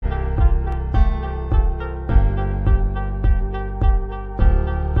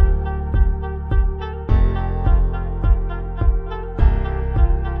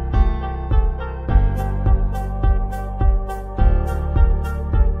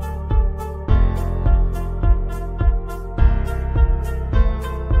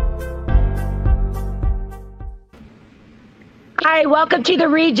Hi, welcome to the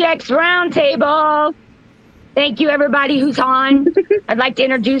Rejects Roundtable. Thank you, everybody who's on. I'd like to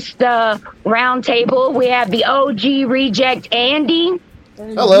introduce the roundtable. We have the OG Reject Andy.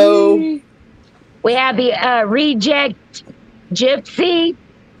 Hello. We have the Reject Gypsy.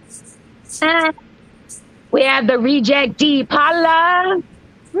 We have the Reject D Paula.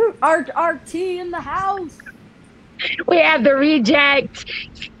 RT in the house. We have the Reject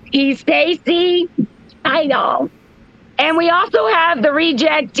E Stacy. I know. And we also have the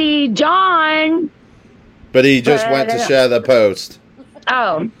Reject D John. But he just went to share the post.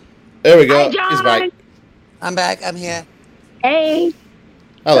 Oh. There we go. Hi, John. He's back. I'm back. I'm here. Hey.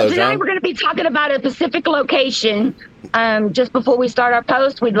 Hello, so tonight John. we're going to be talking about a specific location. Just before we start our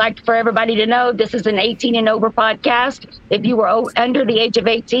post, we'd like for everybody to know this is an 18 and over podcast. If you were under the age of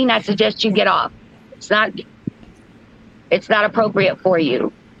 18, I suggest you get off. It's not appropriate for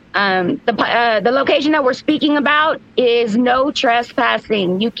you. The location that we're speaking about is no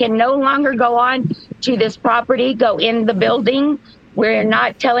trespassing. You can no longer go on to this property, go in the building. We're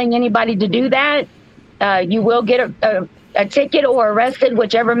not telling anybody to do that. You will get a ticket or arrested,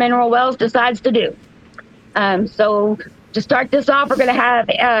 whichever Mineral Wells decides to do. So to start this off, we're going to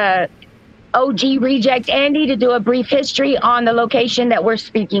have OG Reject Andy to do a brief history on the location that we're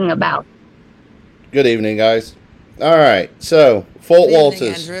speaking about. Good evening, guys. All right, so Fort Good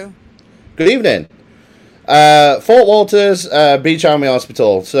Walters. evening, Andrew. Good evening. Fort Walters Beach Army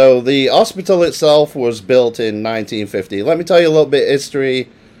Hospital. So the hospital itself was built in 1950. Let me tell you a little bit of history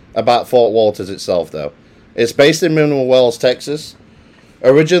about Fort Walters itself, though. It's based in Mineral Wells, Texas.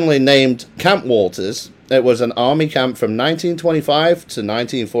 Originally named Camp Walters, it was an army camp from 1925 to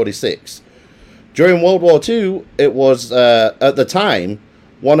 1946. During World War II, it was, at the time,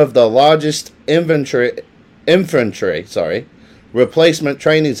 one of the largest infantry replacement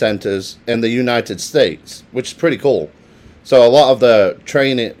training centers in the United States, which is pretty cool. So a lot of the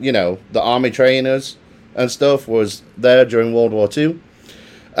training, the army trainers and stuff was there during World War II.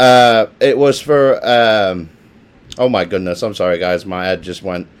 It was for, oh my goodness, I'm sorry guys, my head just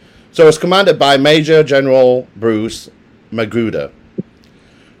went. So it was commanded by Major General Bruce Magruder.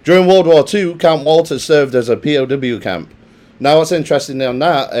 During World War II, Camp Walters served as a POW camp. Now what's interesting on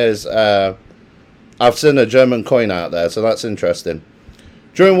that is, I've seen a German coin out there, so that's interesting.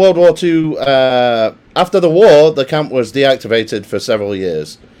 During World War II, after the war, the camp was deactivated for several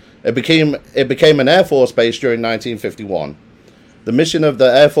years. It became an Air Force base during 1951. The mission of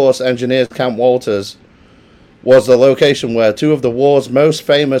the Air Force Engineers Camp Walters was the location where two of the war's most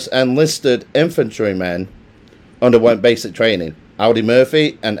famous enlisted infantrymen underwent basic training, Audie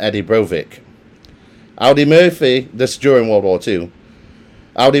Murphy and Eddie Brovik. Audie Murphy, this is during World War II,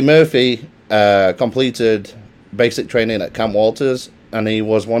 Audie Murphy completed basic training at Camp Walters, and he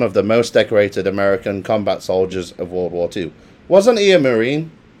was one of the most decorated American combat soldiers of World War II. Wasn't he a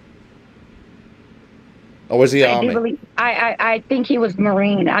Marine? Or was he Army? I think he was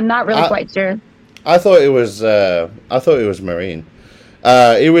Marine. I'm not really quite sure. I thought it was Marine.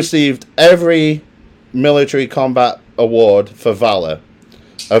 He received every military combat award for valor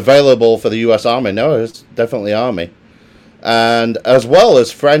available for the U.S. Army. No, it's definitely Army. And as well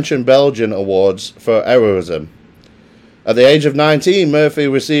as French and Belgian awards for heroism. At the age of 19, Murphy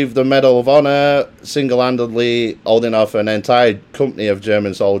received the Medal of Honor, single-handedly holding off an entire company of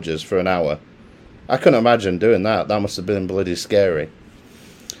German soldiers for an hour. I couldn't imagine doing that. That must have been bloody scary.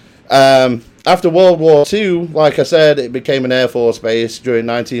 After World War II, like I said, it became an Air Force base during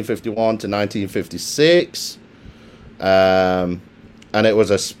 1951 to 1956. And it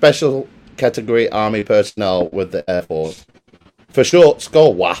was a special category Army personnel with the Air Force. For short,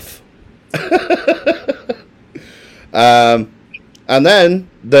 SCOWAF. And then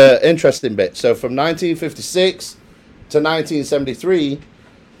the interesting bit. So from 1956 to 1973,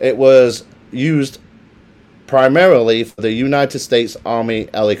 it was used primarily for the United States Army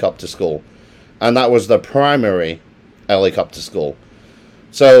Helicopter School. And that was the primary helicopter school.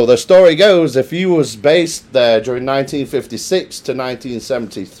 So the story goes, if you was based there during 1956 to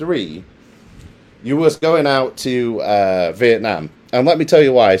 1973, you was going out to Vietnam. And let me tell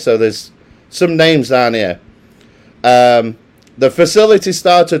you why. So there's some names down here. The facility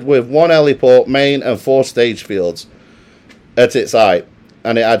started with one heliport, main, and 4 stage fields at its height.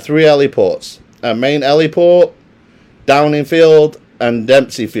 And it had 3 heliports. A main heliport, Downing Field, and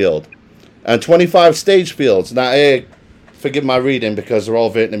Dempsey Field. And 25 stage fields. Now, here, forgive my reading because they're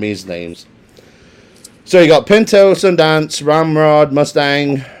all Vietnamese names. So you got Pinto, Sundance, Ramrod,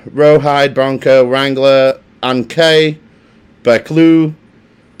 Mustang, Rawhide, Bronco, Wrangler, Ankei, Beclu,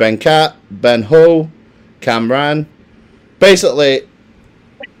 Bencat, Ben Ho, Camran. Basically,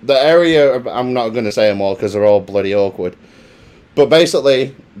 the area, I'm not going to say them all because they're all bloody awkward. But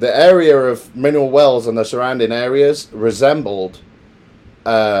basically, the area of Mineral Wells and the surrounding areas resembled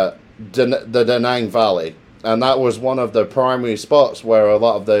the Da Nang Valley, and that was one of the primary spots where a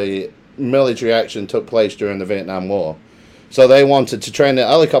lot of the military action took place during the Vietnam War. So they wanted to train the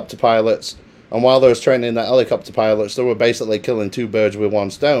helicopter pilots, and while they was training the helicopter pilots, they were basically killing two birds with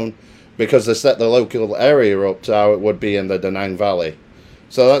one stone, because they set the local area up to how it would be in the Da Nang Valley.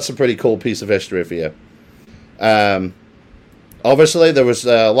 So that's a pretty cool piece of history for you. Obviously, there was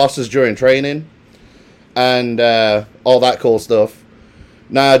losses during training and all that cool stuff.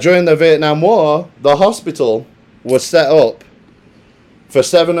 Now, during the Vietnam War, the hospital was set up for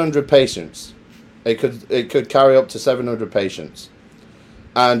 700 patients. It could carry up to 700 patients.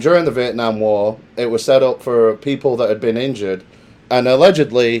 And during the Vietnam War, it was set up for people that had been injured. And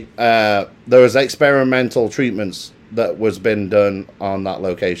allegedly, there was experimental treatments that was been done on that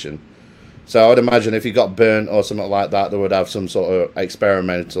location. So I would imagine if you got burnt or something like that, they would have some sort of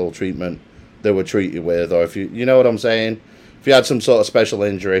experimental treatment they would treat you with. Or if you know what I'm saying? If you had some sort of special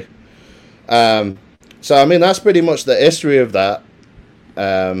injury. So, I mean, that's pretty much the history of that.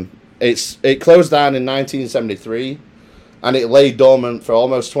 It closed down in 1973, and it lay dormant for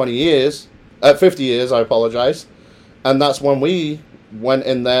almost 50 years, I apologize. And that's when we went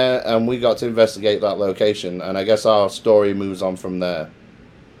in there and we got to investigate that location. And I guess our story moves on from there.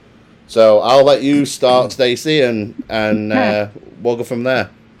 So I'll let you start, Stacy, and we'll go from there.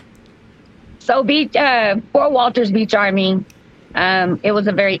 So Fort Walters Beach Army, it was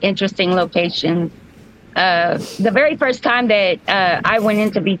a very interesting location. The very first time that I went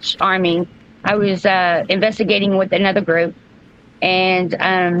into Beach Army, I was investigating with another group.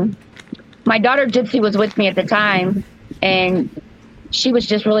 And my daughter Gypsy was with me at the time, and she was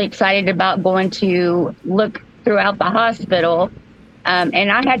just really excited about going to look throughout the hospital.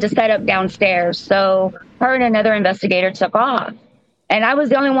 And I had to set up downstairs. So her and another investigator took off. And I was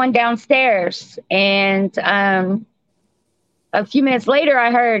the only one downstairs. And a few minutes later,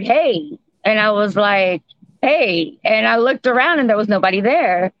 I heard, "Hey." And I was like, "Hey." And I looked around and there was nobody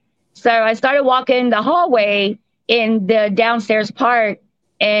there. So I started walking the hallway in the downstairs part.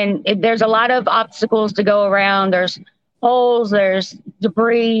 And there's a lot of obstacles to go around. There's holes, there's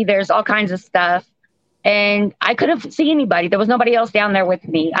debris, there's all kinds of stuff. And I couldn't see anybody. There was nobody else down there with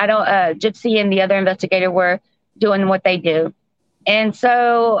me. Gypsy and the other investigator were doing what they do. And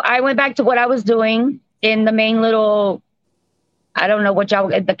so I went back to what I was doing in the main little, I don't know what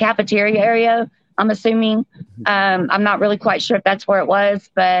the cafeteria area, I'm assuming. I'm not really quite sure if that's where it was,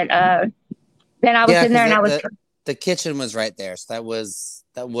 but then I was in there and I was... The kitchen was right there. So that was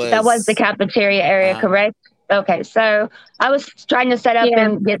the cafeteria area, correct? Okay, so I was trying to set up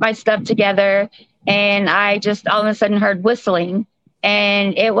and get my stuff together, and I just all of a sudden heard whistling,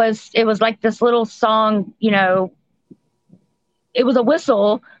 and it was like this little song, you know. It was a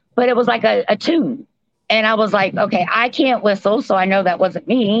whistle, but it was like a tune, and I was like, okay, I can't whistle, so I know that wasn't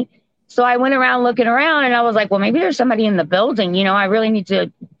me. So I went around looking around, and I was like, well, maybe there's somebody in the building. You know, I really need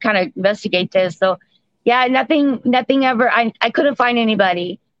to kind of investigate this. So. Yeah, nothing ever. I couldn't find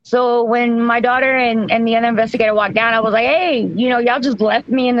anybody. So when my daughter and the other investigator walked down, I was like, "Hey, you know, y'all just left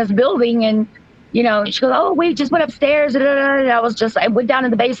me in this building." And, you know, she goes, "Oh, we just went upstairs." And I went down in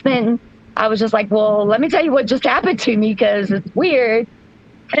the basement. And I was just like, "Well, let me tell you what just happened to me, because it's weird."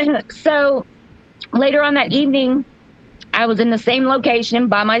 So later on that evening, I was in the same location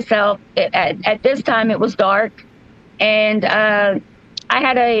by myself. At this time, it was dark. And I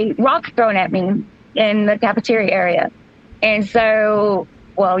had a rock thrown at me in the cafeteria area. And so,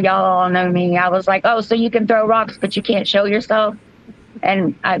 well, y'all all know me. I was like, "Oh, so you can throw rocks, but you can't show yourself?"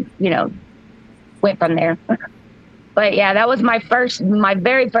 And I, went from there. But yeah, that was my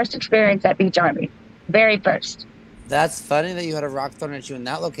very first experience at Beach Army. Very first. That's funny that you had a rock thrown at you in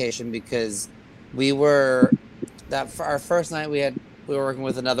that location, because for our first night we were working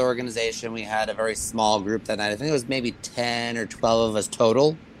with another organization. We had a very small group that night. I think it was maybe 10 or 12 of us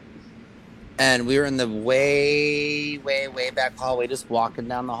total. And we were in the way, way, way back hallway, just walking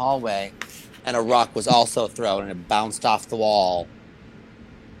down the hallway. And a rock was also thrown, and it bounced off the wall.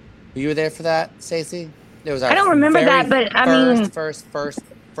 You were there for that, Stacey? It was. I don't remember that, but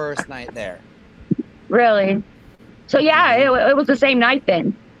first night there. Really? So yeah, it was the same night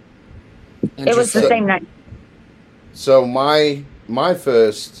then. It was the same night. So my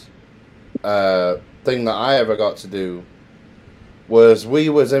first thing that I ever got to do was we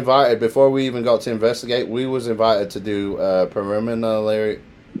was invited, before we even got to investigate, we was invited to do preliminary,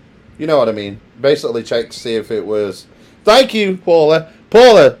 you know what I mean, basically check to see if it was, thank you, Paula,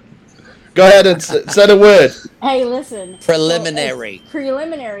 go ahead and say the word. Hey, listen. Preliminary.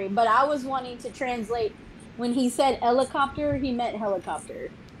 Preliminary, but I was wanting to translate When he said helicopter, he meant helicopter.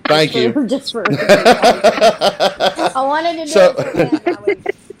 Thank you. Just for I wanted to know. So- that was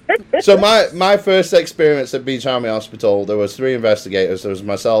So my first experience at Beach Army Hospital, there was 3 investigators. There was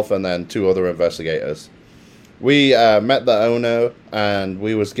myself and then 2 other investigators. We met the owner and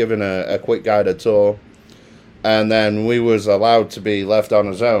we was given a quick guided tour, and then we was allowed to be left on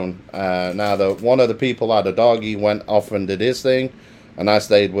his own. Now one of the people had a dog. He went off and did his thing, and I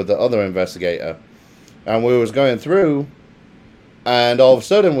stayed with the other investigator. And we was going through, and all of a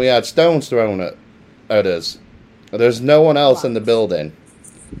sudden we had stones thrown at us. There's no one else in the building.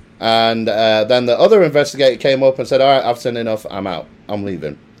 And then the other investigator came up and said, all right, I've seen enough. I'm out. I'm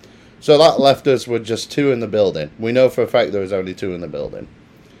leaving. So that left us with just 2 in the building. We know for a fact there was only 2 in the building.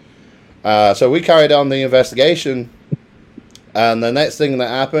 So we carried on the investigation. And the next thing that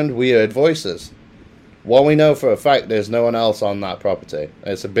happened, we heard voices. Well, we know for a fact there's no one else on that property.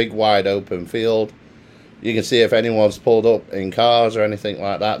 It's a big, wide open field. You can see if anyone's pulled up in cars or anything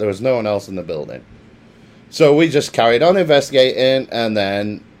like that. There was no one else in the building. So we just carried on investigating, and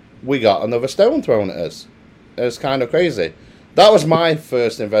then we got another stone thrown at us. It was kind of crazy. That was my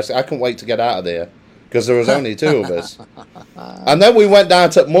first investigation. I couldn't wait to get out of there because there was only 2 of us. And then we went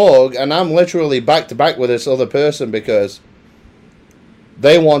down to morgue, and I'm literally back to back with this other person because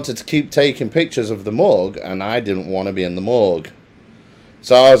they wanted to keep taking pictures of the morgue, and I didn't want to be in the morgue.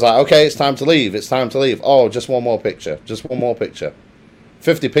 So I was like, okay, it's time to leave. It's time to leave. Oh, just one more picture. Just one more picture.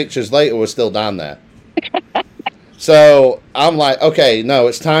 50 pictures later, we're still down there. So I'm like, okay, no,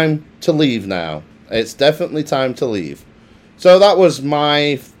 it's time to leave now. It's definitely time to leave. So that was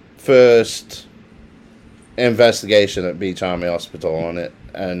my first investigation at Beach Army Hospital on it.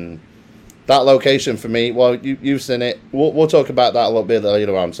 And that location for me, well, you've seen it. We'll talk about that a little bit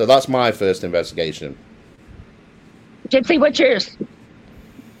later on. So that's my first investigation. Gypsy, what's yours?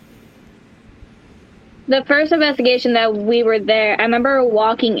 The first investigation that we were there, I remember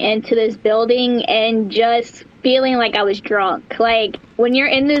walking into this building and just feeling like I was drunk. Like, when you're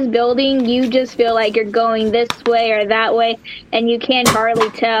in this building, you just feel like you're going this way or that way, and you can hardly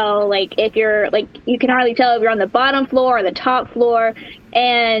tell, like, if you're, like, you can hardly tell if you're on the bottom floor or the top floor,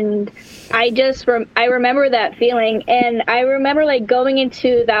 and I remember that feeling, and I remember, like, going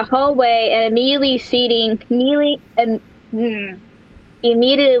into that hallway and immediately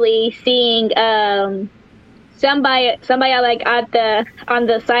seeing, somebody like on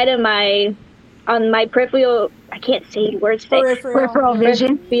the side of my peripheral, I can't say words. Peripheral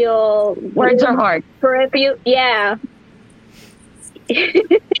vision. Words are hard. Peripheral, yeah.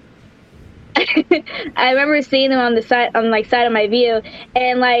 I remember seeing them on the side of my view,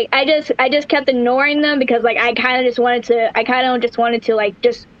 and like I just kept ignoring them because like I kind of just wanted to like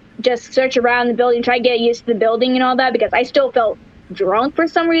just search around the building, try to get used to the building and all that, because I still felt drunk for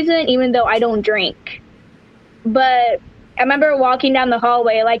some reason, even though I don't drink. But I remember walking down the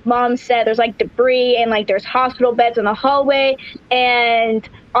hallway, like Mom said, there's like debris and like there's hospital beds in the hallway, and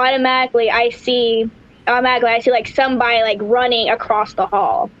automatically I see like somebody like running across the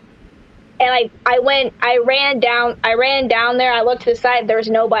hall. And like I ran down there, I looked to the side, there was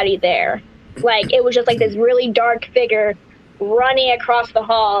nobody there. Like it was just like this really dark figure running across the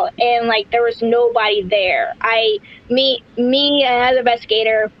hall, and like there was nobody there. Me and another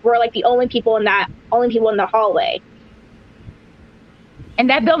investigator were like the only people in the hallway. And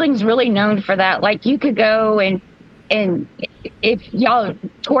that building's really known for that. Like you could go and if y'all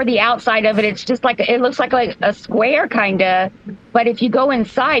tour the outside of it, it's just like it looks like a square kind of. But if you go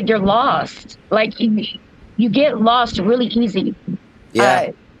inside, you're lost. Like you get lost really easy.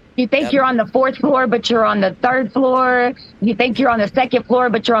 Yeah. You think you're on the 4th floor, but you're on the 3rd floor. You think you're on the 2nd floor,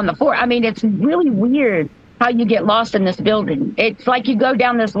 but you're on the 4th. I mean, it's really weird how you get lost in this building. It's like you go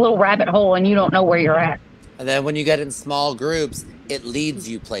down this little rabbit hole and you don't know where you're at. And then when you get in small groups, it leads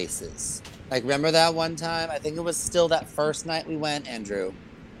you places. Like, remember that one time? I think it was still that first night we went, Andrew.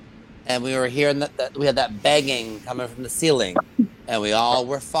 And we were hearing that we had that banging coming from the ceiling. And we all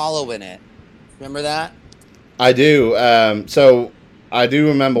were following it. Remember that? I do. So I do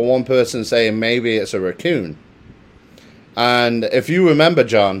remember one person saying maybe it's a raccoon. And if you remember,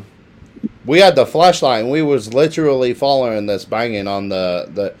 John, we had the flashlight and we was literally following this banging on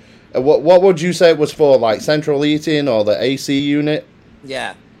the what would you say it was for, like central heating or the AC unit?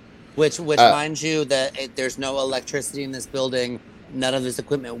 Yeah. Which mind you, that there's no electricity in this building. None of this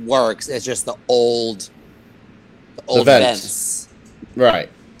equipment works. It's just the old vents. Right.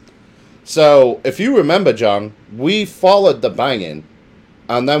 So if you remember, John, we followed the banging,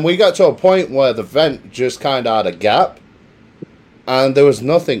 and then we got to a point where the vent just kind of had a gap, and there was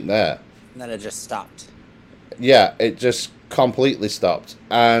nothing there. And then it just stopped. Yeah, it just completely stopped.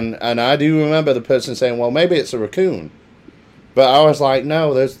 And I do remember the person saying, well, maybe it's a raccoon. But I was like,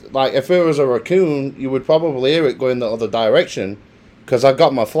 no, there's like, if it was a raccoon, you would probably hear it going the other direction, because I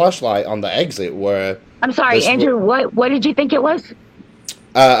got my flashlight on the exit where... I'm sorry, Andrew, what did you think it was?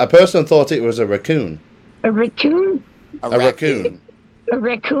 A person thought it was a raccoon. A raccoon? A raccoon. A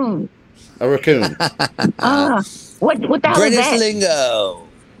raccoon. A raccoon. What the hell British is that? lingo.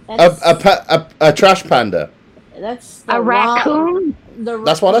 A trash panda. That's A raccoon?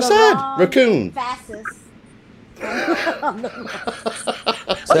 That's what I said. Raccoon. Fastest.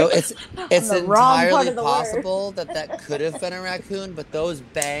 So it's the wrong part entirely of the possible that could have been a raccoon, but those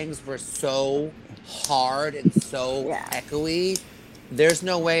bangs were so hard and so echoey. There's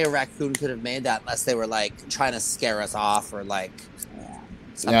no way a raccoon could have made that unless they were like trying to scare us off or like.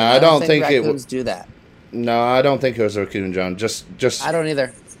 something. Yeah, I don't think it raccoons do that. No, I don't think it was a raccoon, John. Just I don't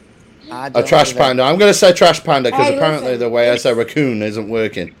either. a trash panda. I'm going to say trash panda because Hey, apparently listen, the way I say raccoon isn't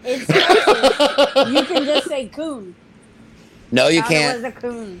working. You can just say coon. No, you Thought it can't. was a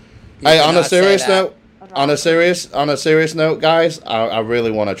coon. You Hey, on a cannot say serious that. note, on a serious note, guys, I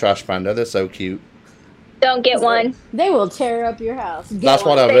really want a trash panda. They're so cute. Don't get one. They will tear up your house. Get That's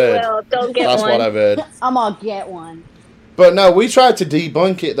what one. I've They heard. will. Don't get That's one. what I've heard. I'm gonna get one. But no, we tried to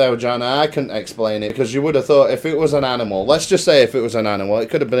debunk it though, John. I couldn't explain it because you would have thought if it was an animal, let's just say if it was an animal,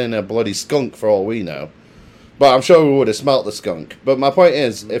 it could have been a bloody skunk for all we know. But I'm sure we would have smelt the skunk. But my point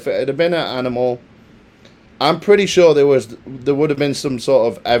is, if it had been an animal, I'm pretty sure there would have been some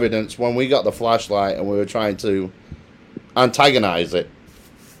sort of evidence when we got the flashlight and we were trying to antagonize it.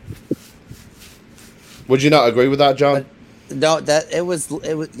 Would you not agree with that, John? No, it was.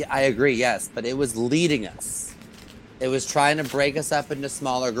 I agree. Yes, but it was leading us. It was trying to break us up into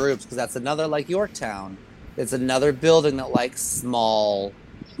smaller groups because that's another like Yorktown. It's another building that likes small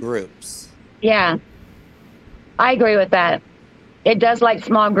groups. Yeah, I agree with that. It does like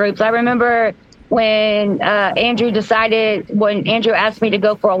small groups. I remember when Andrew asked me to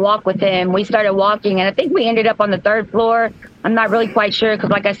go for a walk with him, we started walking, and I think we ended up on the 3rd floor. I'm not really quite sure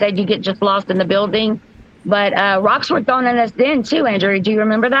because, like I said, you get just lost in the building. But rocks were thrown at us then, too, Andrew. Do you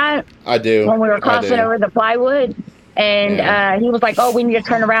remember that? I do. When we were crossing over the plywood. And he was like, oh, we need to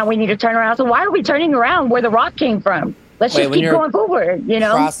turn around. So why are we turning around where the rock came from? Let's just keep going forward, you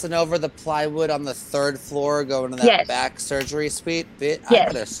know? Crossing over the plywood on the 3rd floor, going to that back surgery suite. I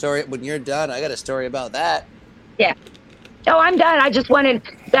got a story. When you're done, I got a story about that. Yeah. Oh, I'm done. I just wanted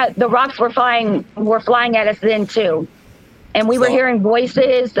that the rocks were flying at us then too. And we were hearing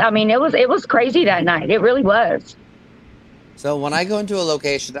voices. I mean, it was crazy that night. It really was. So when I go into a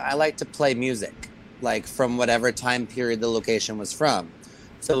location, I like to play music, like from whatever time period the location was from.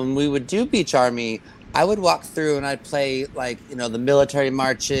 So when we would do Beach Army, I would walk through and I'd play like, the military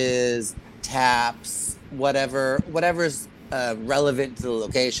marches, taps, whatever's relevant to the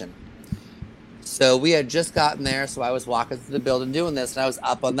location. So we had just gotten there. So I was walking through the building doing this, and I was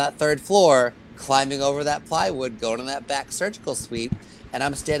up on that 3rd floor, climbing over that plywood, going to that back surgical suite, and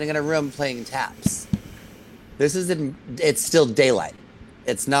I'm standing in a room playing taps. It's still daylight.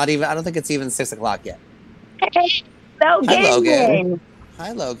 It's not even, I don't think it's even 6 o'clock yet. Hey, Logan. Hi, Logan.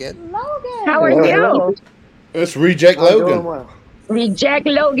 Hi, Logan. Logan. How are you? It's Reject Logan. Reject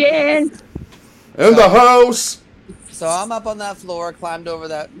Logan. In the house. So I'm up on that floor, climbed over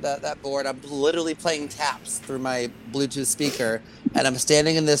that board. I'm literally playing taps through my Bluetooth speaker, and I'm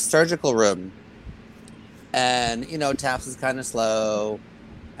standing in this surgical room. And, taps is kind of slow.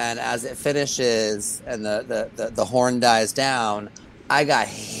 And as it finishes and the horn dies down, I got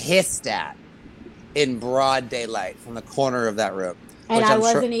hissed at in broad daylight from the corner of that room. And I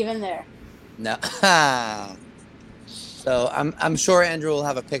wasn't even there. No. So I'm sure Andrew will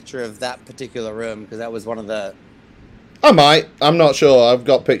have a picture of that particular room because that was one of the... I might. I'm not sure. I've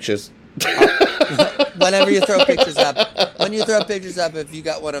got pictures. Whenever you throw pictures up, if you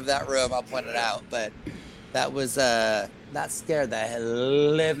got one of that room, I'll point it out. But that was that scared the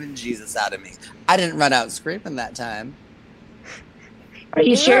living Jesus out of me. I didn't run out screaming that time. Are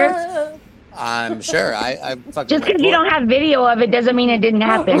you sure? I'm sure. I fucking just because you don't have video of it doesn't mean it didn't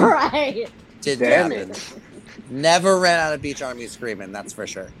happen. Right. Didn't happen. Never ran out of Beach Army screaming. That's for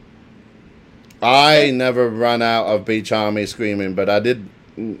sure. I never ran out of Beach Army screaming, but I did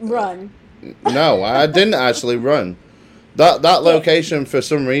run. No, I didn't actually run. That location for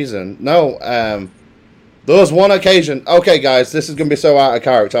some reason. No, there was one occasion. Okay, guys, this is gonna be so out of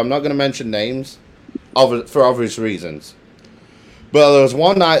character. I'm not gonna mention names, for obvious reasons. But there was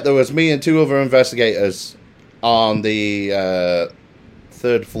one night. There was me and 2 other investigators on the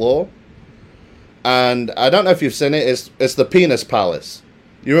 3rd floor, and I don't know if you've seen it. It's the Penis Palace.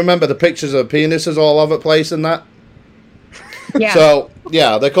 You remember the pictures of penises all over the place and that? Yeah. So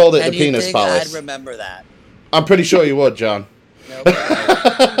yeah, they called it And the you Penis think Palace. I'd remember that? I'm pretty sure you would, John. No.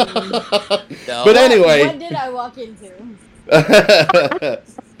 But anyway, What did I walk into?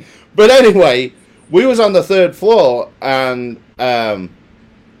 but anyway, we was on the 3rd floor, and I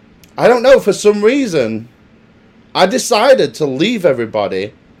don't know, for some reason, I decided to leave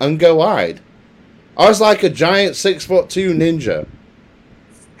everybody and go hide. I was like a giant 6'2" ninja.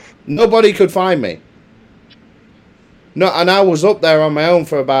 Nobody could find me. No, and I was up there on my own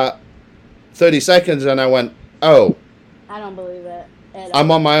for about 30 seconds, and I went, "Oh, I don't believe it. I'm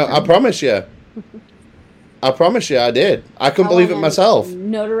on my own." I promise you. I promise you, I did. I couldn't believe it myself.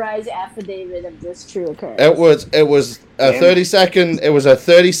 Notarized affidavit of this true occurrence. It was a 30-second. It was a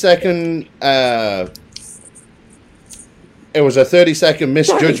 30-second. It was a 30-second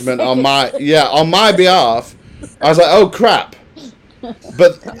misjudgment on my behalf. I was like, "Oh crap!"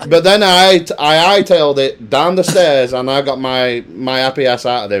 But then I hightailed it down the stairs, and I got my happy ass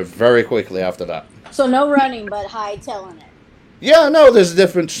out of there very quickly after that. So no running, but hightailing it. Yeah, no, there's a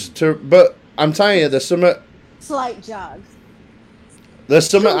difference but I'm telling you, there's some Slight jog.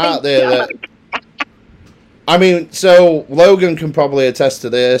 out there that. I mean, so Logan can probably attest to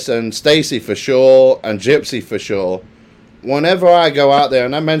this, and Stacy for sure, and Gypsy for sure. Whenever I go out there,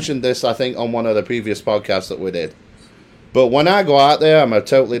 and I mentioned this, I think, on one of the previous podcasts that we did, but when I go out there, I'm a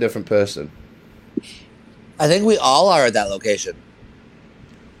totally different person. I think we all are at that location.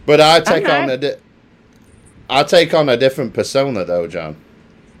 But I take on a different persona, though, John.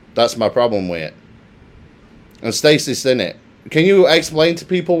 That's my problem with it. And Stacy's in it. Can you explain to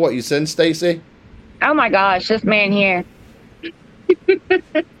people what you seen, Stacy? Oh my gosh, this man here.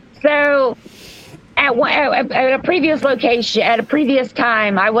 So, at a previous location, at a previous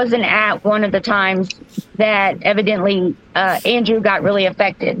time, I wasn't at one of the times that evidently Andrew got really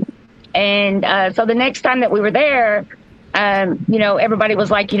affected. And so the next time that we were there, everybody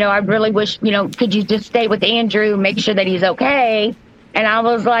was like, I really wish, could you just stay with Andrew, make sure that he's okay? And I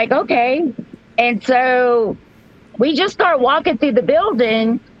was like, okay. And so we just start walking through the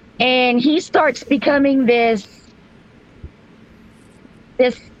building, and he starts becoming this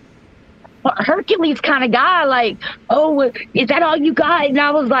Hercules kind of guy, like, "Oh, is that all you got?" And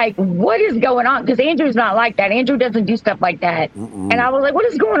I was like, "What is going on?" Because Andrew's not like that. Andrew doesn't do stuff like that. And I was like, "What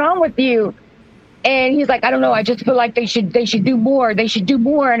is going on with you?" And he's like, "I don't know. I just feel like they should do more. They should do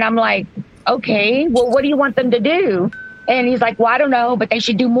more." And I'm like, "Okay, well, what do you want them to do?" And he's like, "Well, I don't know, but they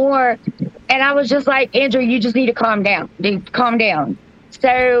should do more." And I was just like, "Andrew, you just need to calm down. Dude, calm down."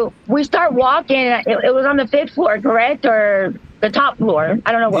 So we start walking. It was on the 5th floor, correct? Or the top floor?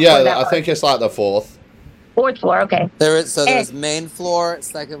 I don't know what floor that was. I think it's like the 4th. 4th floor, okay. There's main floor,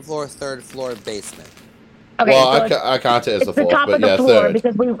 2nd floor, 3rd floor, basement. Okay, Well, so I count it as the it's the 4th, top but of the yeah, floor 3rd.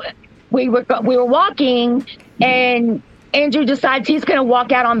 because we were walking, and Andrew decides he's going to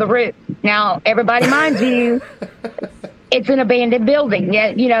walk out on the roof. Now, everybody, mind you, it's an abandoned building.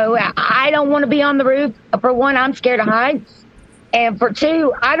 Yeah, I don't want to be on the roof. For one, I'm scared of heights, and for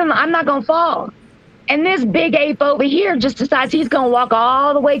two, I'm not going to fall. And this big ape over here just decides he's going to walk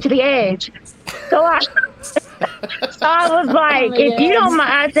all the way to the edge. So I was like, if you don't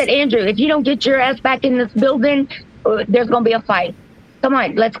mind, I said, "Andrew, if you don't get your ass back in this building, there's going to be a fight. Come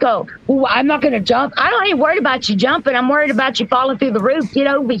on, let's go." "Ooh, I'm not going to jump." "I ain't worried about you jumping. I'm worried about you falling through the roof. Get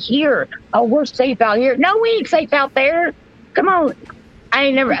over here. Oh, we're safe out here." "No, we ain't safe out there. Come on."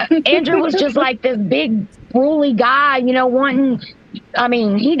 Andrew was just like this big, burly guy,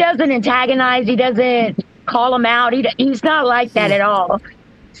 he doesn't antagonize. He doesn't call him out. He's not like that at all.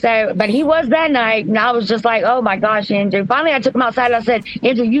 So, but he was that night, and I was just like, "Oh my gosh, Andrew." Finally, I took him outside, and I said,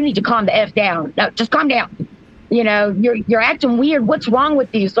 "Andrew, you need to calm the F down. No, just calm down. You're acting weird. What's wrong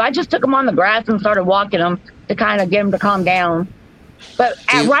with you?" So I just took him on the grass and started walking him to kind of get him to calm down. But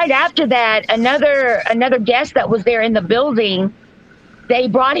right after that, another guest that was there in the building, they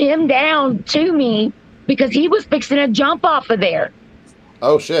brought him down to me because he was fixing to jump off of there.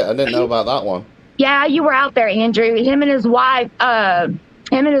 Oh shit! I didn't know about that one. Yeah, you were out there, Andrew. Him and his wife,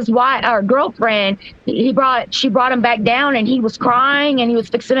 our girlfriend, she brought him back down, and he was crying, and he was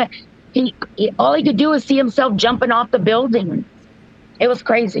fixing to. All he could do was see himself jumping off the building. It was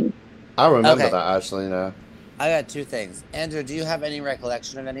crazy. I remember that actually now. I got two things. Andrew, do you have any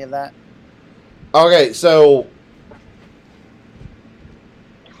recollection of any of that? Okay, so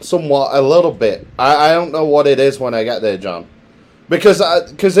somewhat, a little bit. I don't know what it is when I get there, John. Because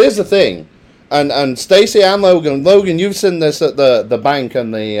here's the thing, and Stacy and Logan, you've seen this at the bank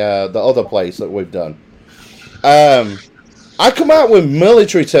and the other place that we've done. I come out with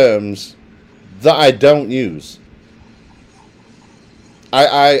military terms that I don't use.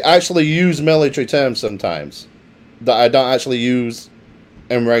 I actually use military terms sometimes. that I don't actually use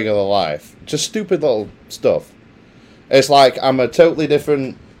in regular life. Just stupid little stuff. It's like I'm a totally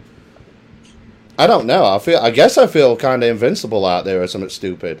different. I don't know. I guess I feel kind of invincible out there or something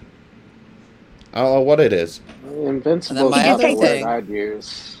stupid. I don't know what it is. Invincible my is other the word thing- I'd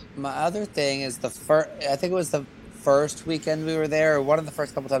use. My other thing is I think it was the first weekend we were there, or one of the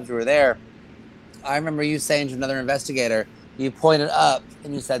first couple times we were there. I remember you saying to another investigator, you pointed up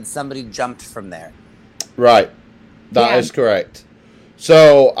and you said somebody jumped from there. Right. That Yeah. is correct.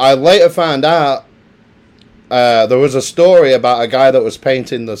 So I later found out there was a story about a guy that was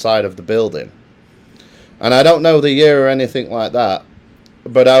painting the side of the building. And I don't know the year or anything like that.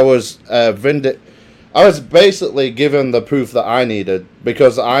 But I was I was basically given the proof that I needed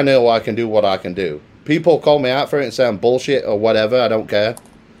because I know I can do what I can do. People call me out for it and say I'm bullshit or whatever. I don't care.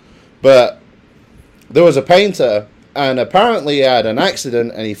 But there was a painter, and apparently he had an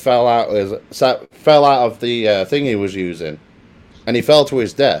accident, and he fell out of the thing he was using, and he fell to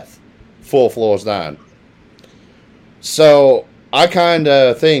his death, 4 floors down. So I kind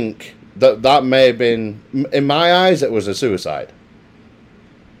of think that may have been, in my eyes, it was a suicide.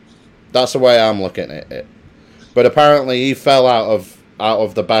 That's the way I'm looking at it. But apparently he fell out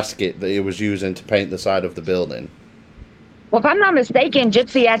of the basket that he was using to paint the side of the building. Well, if I'm not mistaken,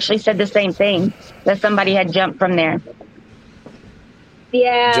 Gypsy actually said the same thing, that somebody had jumped from there.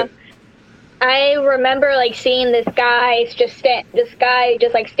 Yeah. I remember like seeing this guy just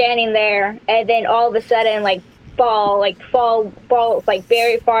like standing there, and then all of a sudden like fall like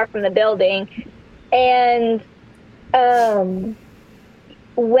very far from the building. And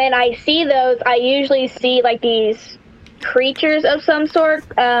when I see those, I usually see like these creatures of some sort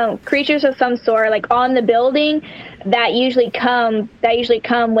like on the building that usually come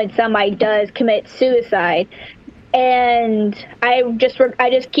when somebody does commit suicide. And I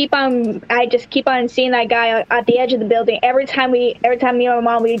just keep on seeing that guy at the edge of the building. Every time me and my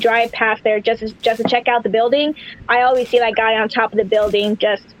mom, we drive past there just to check out the building, I always see that guy on top of the building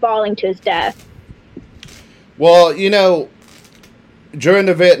just falling to his death. Well, you know, during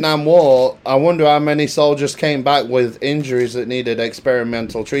the Vietnam War, I wonder how many soldiers came back with injuries that needed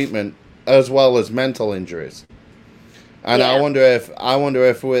experimental treatment, as well as mental injuries. And Yeah. I wonder if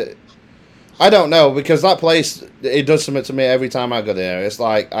I don't know, because that place, it does something to me every time I go there. It's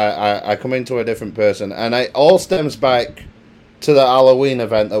like I come into a different person, and it all stems back to the Halloween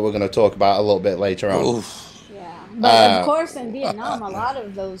event that we're going to talk about a little bit later on. Oof. Yeah, but of course in Vietnam, a lot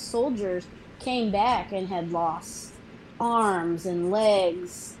of those soldiers came back and had lost arms and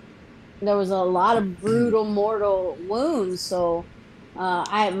legs. There was a lot of brutal, mortal wounds. So,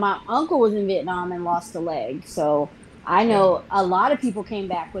 my uncle was in Vietnam and lost a leg. So I know a lot of people came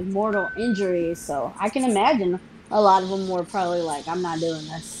back with mortal injuries. So I can imagine a lot of them were probably like, "I'm not doing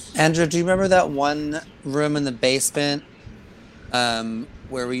this." Andrew, do you remember that one room in the basement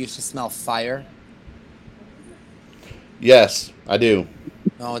where we used to smell fire? Yes, I do.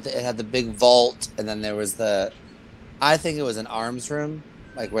 No, it had the big vault, and then there was I think it was an arms room,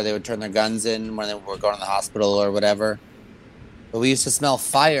 like where they would turn their guns in when they were going to the hospital or whatever. But we used to smell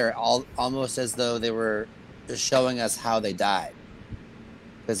fire almost as though they were just showing us how they died.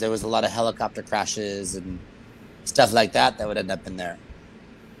 Because there was a lot of helicopter crashes and stuff like that would end up in there.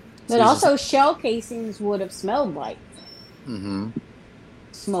 But So also, shell casings would have smelled like Mm-hmm.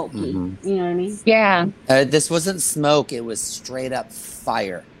 smoky. Mhm. You know what I mean? Yeah. This wasn't smoke; it was straight up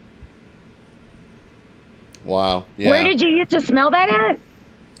fire. Wow. Yeah. Where did you used to smell that at?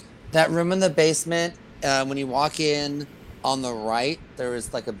 That room in the basement, when you walk in on the right, there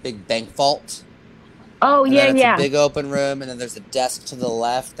was like a big bank vault. Oh, And yeah, then it's yeah. a big open room, and then there's a desk to the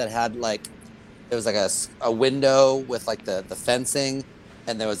left that had like, there was like a window with like the fencing,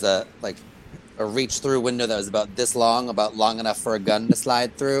 and there was a reach through window that was about this long, about long enough for a gun to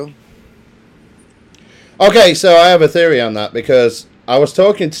slide through. Okay, so I have a theory on that because I was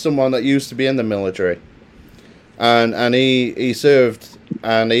talking to someone that used to be in the military, and he served,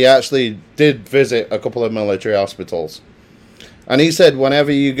 and he actually did visit a couple of military hospitals, and he said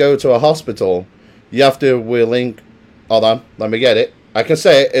whenever you go to a hospital, you have to hold on, let me get it. I can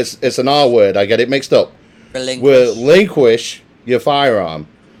say it. It's an R word. I get it mixed up. Relinquish your firearm.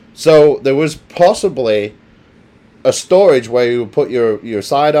 So there was possibly a storage where you would put your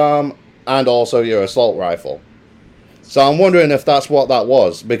sidearm and also your assault rifle. So I'm wondering if that's what that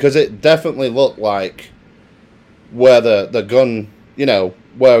was, because it definitely looked like where the gun,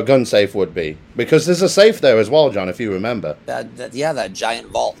 where a gun safe would be. Because there's a safe there as well, John, if you remember. That giant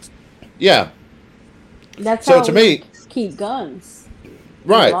vault. Yeah. That's So how to we me- keep guns.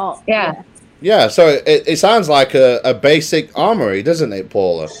 Right. Vault. Yeah. Yeah, so it sounds like a basic armory, doesn't it,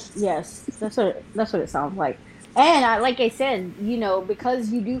 Paula? Yes, that's what it sounds like. And like I said,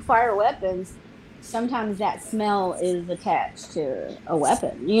 because you do fire weapons, sometimes that smell is attached to a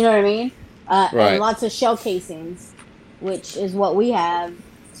weapon. You know what I mean? And Right. lots of shell casings, which is what we have.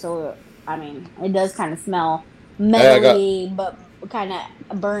 So, I mean, it does kind of smell Hey, I got. metally, but kind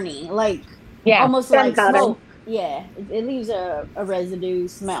of burny, like Yeah. almost like Gunpowder. smoke. Yeah, it leaves a residue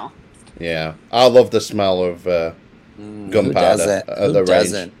smell. Yeah, I love the smell of Who gunpowder doesn't? at Who the range.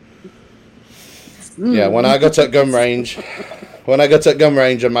 doesn't? Yeah, when I got to gun range,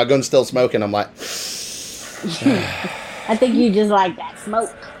 and my gun's still smoking, I'm like, I think you just like that smoke.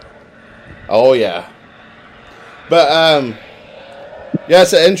 oh yeah. But yeah,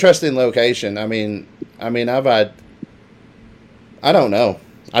 it's an interesting location. I mean, I've had, I don't know,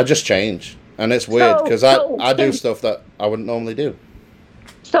 I just change, and it's weird because I do stuff that I wouldn't normally do.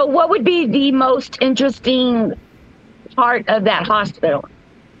 So, what would be the most interesting part of that hospital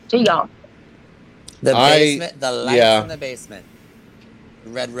to y'all? The basement, the lights yeah. in the basement.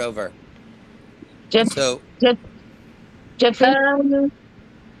 Red Rover. Just, So Gypsy?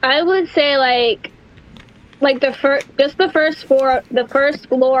 I would say like the first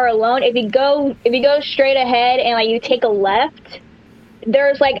floor alone. If you go straight ahead and like you take a left,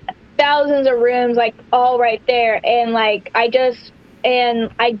 there's like thousands of rooms like all right there, and like I just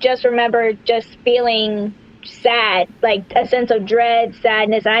remember just feeling sad, like a sense of dread,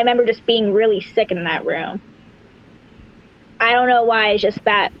 sadness. I remember just being really sick in that room. I don't know why. It's just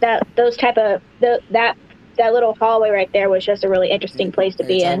that little hallway right there was just a really interesting place to are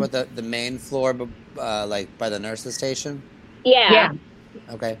be you talking in. about the main floor, like by the nurse's station? Yeah.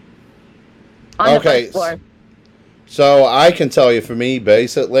 Okay. On the Okay, first floor. So I can tell you, for me,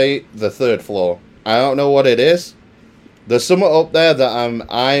 basically the third floor. I don't know what it is. There's something up there that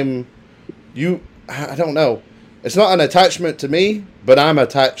I don't know. It's not an attachment to me, but I'm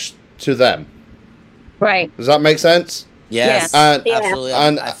attached to them. Right. Does that make sense? Yes, And Yeah. absolutely.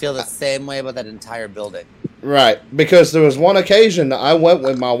 and- I feel the same way about that entire building. right, because there was one occasion that I went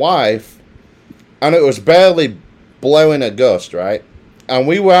with my wife, and it was barely blowing a gust, right? And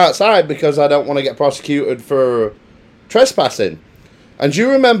we were outside because I don't want to get prosecuted for trespassing. And do you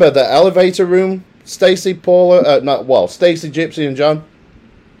remember the elevator room, Stacy, Paula, Stacy, Gypsy, and John?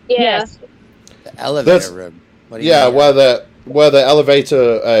 Yeah. Yes. The elevator That's- room. What do you Yeah, mean? where the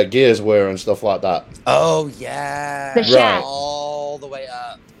elevator gears were and stuff like that. Oh yeah. The shaft. All the way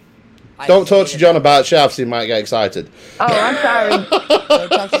up. I Don't talk to hated John it. about shafts; he might get excited. Oh, I'm sorry. Don't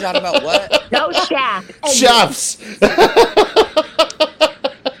talk to John about what? No shaft. Shafts.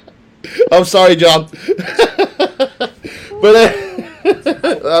 I'm sorry, John. But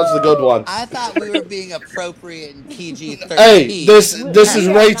that's a good one. I thought we were being appropriate in PG-13. Hey, this is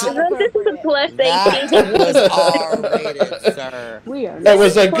We are rated. not This is a plus That 18. was R-rated, sir. We are. It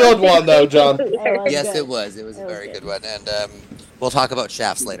was a good one, though, John. was Yes, good. it was. It was a It was very good. good one, and we'll talk about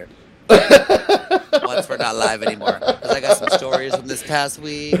shafts later. Once we're not live anymore, because I got some stories from this past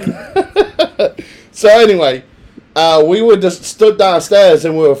week. So anyway, we were just stood downstairs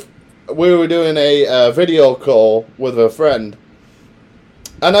and we were doing a video call with a friend,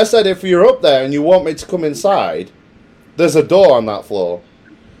 and I said, if you're up there and you want me to come inside, there's a door on that floor.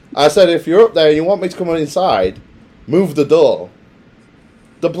 I said, if you're up there and you want me to come inside, move the door.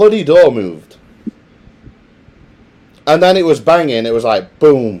 The bloody door moved, and then it was banging. It was like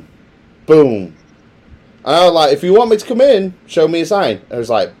boom, boom. And I was like, if you want me to come in, show me a sign. It was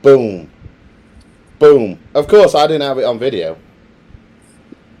like boom. Boom. Of course, I didn't have it on video.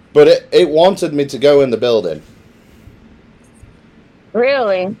 But it wanted me to go in the building.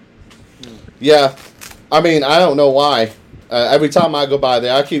 Really? Yeah. I mean, I don't know why. Every time I go by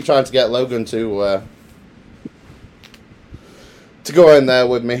there, I keep trying to get Logan to go in there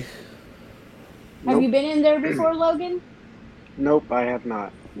with me. Have Nope. you been in there before, Logan? Nope, I have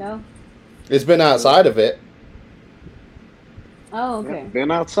not. No. It's been outside of it. Oh, okay.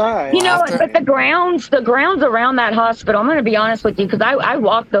 Been outside. You know, After- but the grounds around that hospital, I'm going to be honest with you, because I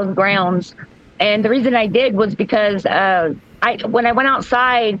walked those grounds. And the reason I did was because when I went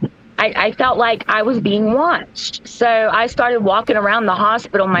outside, I felt like I was being watched. So I started walking around the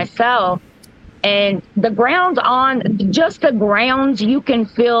hospital myself. And the grounds you can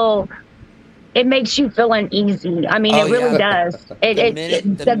feel, it makes you feel uneasy. I mean, Oh, it really yeah. does. The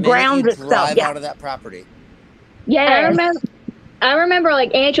minute grounds you itself. drive Yeah. out of that property. Yes. I remember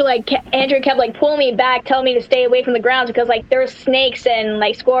like Andrew kept like pulling me back, telling me to stay away from the grounds because like there's snakes and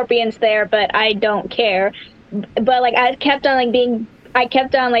like scorpions there, but I don't care. But like I kept on feeling I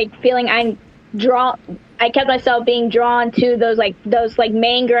kept myself being drawn to those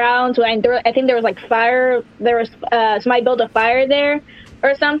main grounds when I think there was like fire. There was somebody built a fire there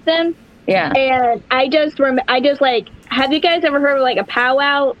or something. Yeah. And I just like, have you guys ever heard of like a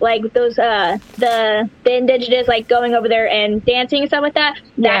powwow, like those the indigenous like going over there and dancing and stuff like that?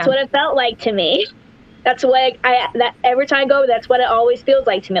 That's Yeah. what it felt like to me. That's what that every time I go, that's what it always feels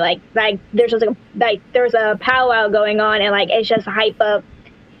like to me. Like there's just there's a powwow going on, and like it's just a hype up,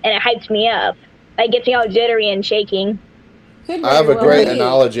 and it hypes me up. Like gets me all jittery and shaking. Could I have very a well great be.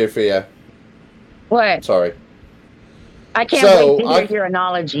 analogy for you. What? Sorry. I can't So, wait to hear your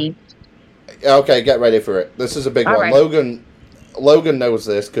analogy. Okay, get ready for it. This is a big All one. right. Logan knows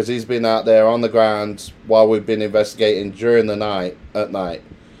this because he's been out there on the ground while we've been investigating during the night, at night.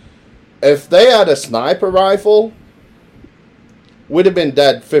 If they had a sniper rifle, we'd have been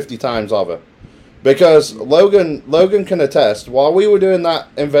dead 50 times over. Because Logan can attest, while we were doing that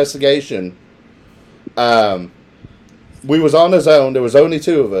investigation, we was on his own, there was only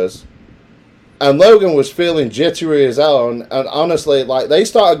two of us, and Logan was feeling jittery as hell, and honestly, like, they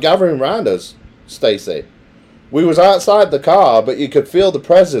started gathering around us, Stacy. We was outside the car, but you could feel the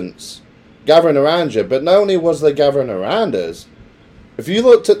presence gathering around you, but not only was they gathering around us, if you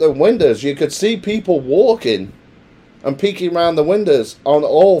looked at the windows, you could see people walking and peeking around the windows on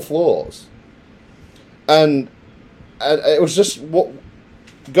all floors. And it was just...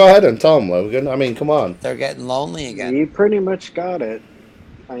 Go ahead and tell them, Logan. I mean, come on. They're getting lonely again. You pretty much got it.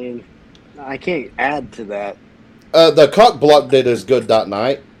 I mean, I can't add to that. The cock block did us good that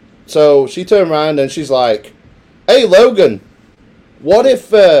night. So she turned around and she's like, "Hey, Logan, what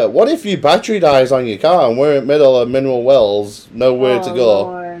if your battery dies on your car and we're in the middle of Mineral Wells, nowhere to go,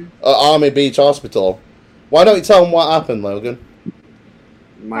 Lord. Army Beach Hospital? Why don't you tell them what happened, Logan?"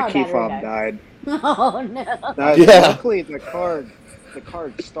 My Car key battery fob died. died. Oh no. Yeah. Luckily, the car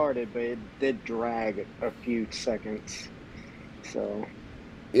started, but it did drag a few seconds. So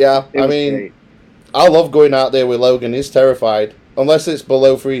Yeah, it I was mean, great. I love going out there with Logan. He's terrified. Unless it's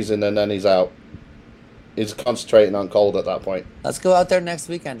below freezing and then he's out. He's concentrating on cold at that point. Let's go out there next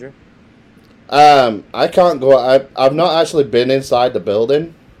week, Andrew. I can't go. I've not actually been inside the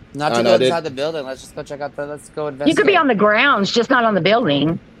building. Not to And go I did- inside the building. Let's just go check out let's go investigate. You could be on the grounds, just not on the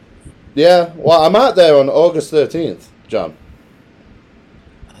building. Yeah, well, I'm out there on August 13th, John.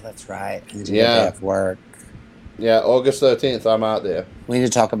 Oh, that's right. You do Yeah. day off work. Yeah, August 13th, I'm out there. We need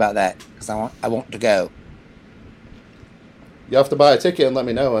to talk about that because I want to go. You have to buy a ticket and let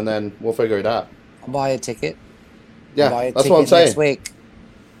me know, and then we'll figure it out. I'll buy a ticket. Yeah, I'll buy a that's ticket what I'm saying. next week.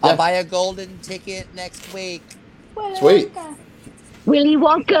 Yeah. I'll buy a golden ticket next week. Sweet. Willy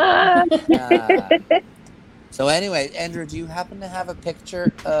Wonka. So anyway, Andrew, do you happen to have a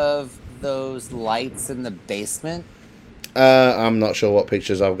picture of those lights in the basement? I'm not sure what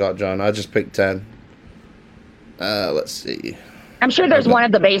pictures I've got, John. I just picked 10. Let's see. I'm sure there's one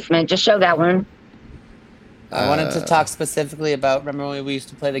in the basement. Just show that one. I wanted to talk specifically about, remember when we used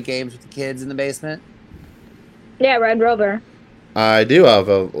to play the games with the kids in the basement? Yeah, Red Rover. I do have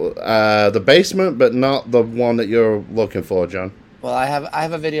the basement, but not the one that you're looking for, John. Well, I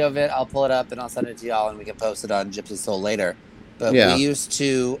have a video of it. I'll pull it up and I'll send it to y'all and we can post it on Gypsy Soul later. But Yeah. we used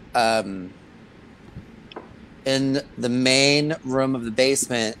to, in the main room of the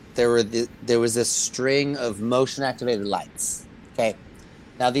basement, there was this string of motion activated lights. Okay,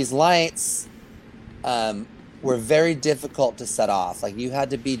 now these lights were very difficult to set off. Like you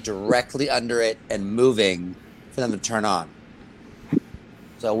had to be directly under it and moving for them to turn on.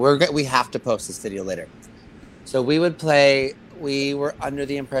 So we have to post this video later. So we would play. We were under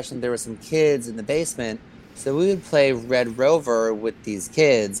the impression there were some kids in the basement, so we would play Red Rover with these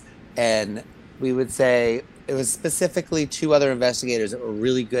kids, and we would say it was specifically two other investigators that were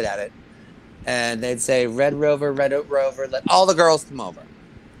really good at it, and they'd say Red Rover, let all the girls come over,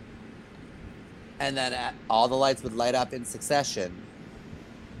 and then all the lights would light up in succession.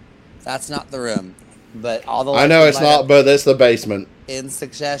 That's not the room, but all the lights I know would it's light not, up but it's the basement. in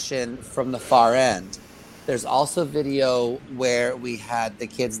succession from the far end. There's also video where we had the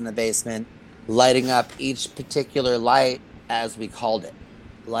kids in the basement lighting up each particular light as we called it.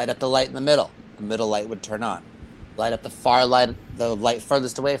 Light up the light in the middle light would turn on. Light up the far light, the light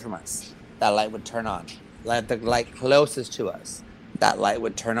furthest away from us, that light would turn on. Light up the light closest to us, that light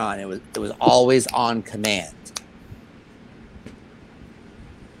would turn on. It was always on command.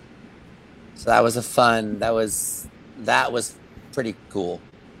 So that was that was pretty cool.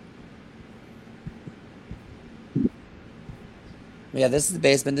 Yeah, this is the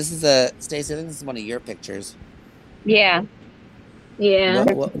basement. This is Stacey, I think this is one of your pictures. Yeah. Yeah.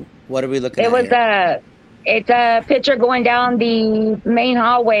 What are we looking It at was here? it's a picture going down the main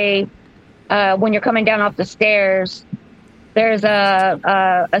hallway when you're coming down off the stairs. There's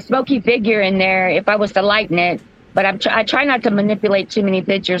a smoky figure in there. If I was to lighten it, but I try not to manipulate too many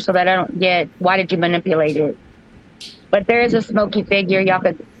pictures so that I don't get, why did you manipulate it? But there is a smoky figure. Y'all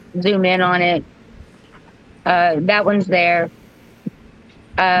could zoom in on it. That one's there.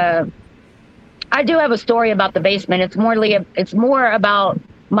 I do have a story about the basement. It's more about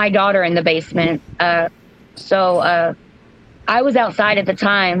my daughter in the basement. So I was outside at the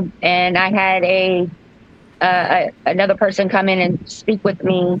time, and I had another person come in and speak with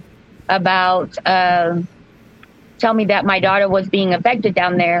me about tell me that my daughter was being affected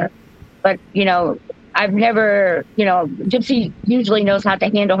down there. But I've never, Gypsy usually knows how to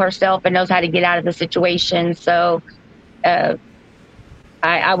handle herself and knows how to get out of the situation. So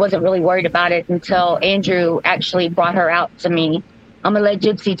I wasn't really worried about it until Andrew actually brought her out to me. I'm gonna let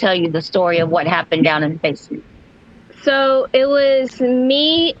Gypsy tell you the story of what happened down in the basement. So it was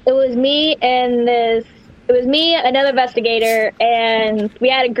me, another investigator, and we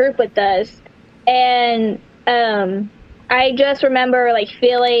had a group with us. And I just remember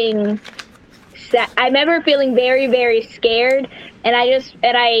feeling I remember feeling very, very scared, and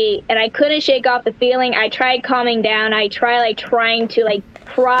I couldn't shake off the feeling. I tried calming down. I tried trying to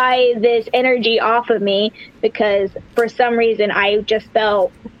pry this energy off of me, because for some reason I just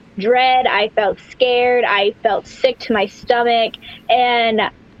felt dread. I felt scared. I felt sick to my stomach, and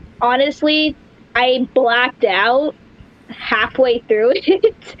honestly, I blacked out halfway through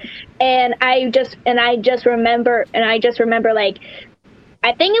it. And I just remember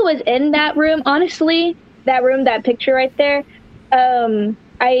I think it was in that room, honestly, that picture right there.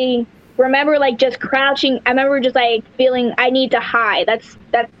 I remember just crouching. I remember just feeling I need to hide. That's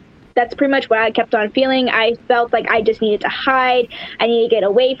pretty much what I kept on feeling. I felt like I just needed to hide. I need to get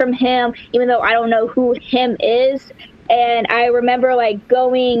away from him, even though I don't know who him is. And I remember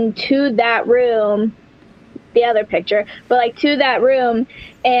going to that room, the other picture, but to that room,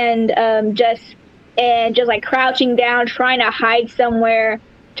 and just crouching down, trying to hide somewhere,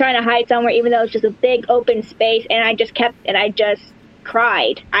 even though it's just a big open space. And I just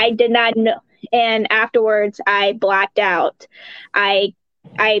cried. I did not know. And afterwards I blacked out. I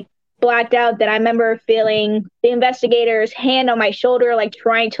blacked out. That I remember feeling the investigator's hand on my shoulder,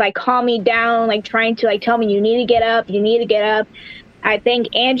 trying to calm me down, trying to tell me, you need to get up. I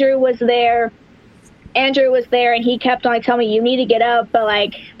think Andrew was there, and he kept on telling me, you need to get up, but I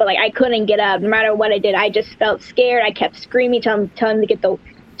couldn't get up. No matter what I did, I just felt scared. I kept screaming, telling him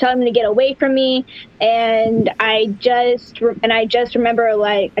to get away from me. And I just remember,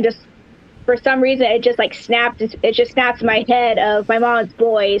 for some reason, it just snapped. It just snapped in my head of my mom's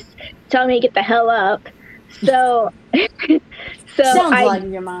voice telling me to get the hell up. So Sounds like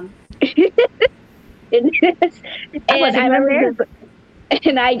your mom.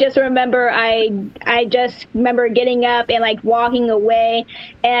 And I just remember, I just remember getting up and walking away.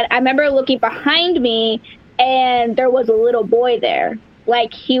 And I remember looking behind me, and there was a little boy there.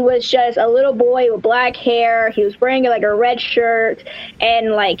 He was just a little boy with black hair. He was wearing a red shirt,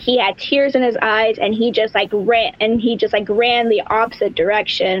 and he had tears in his eyes, and he just ran, ran the opposite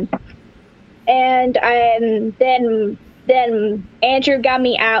direction. And then Andrew got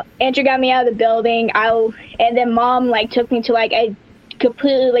me out. Andrew got me out of the building. And then Mom took me to a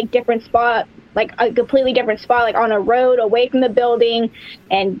completely different spot, on a road away from the building,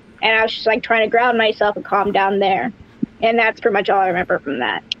 and I was just trying to ground myself and calm down there. And that's pretty much all I remember from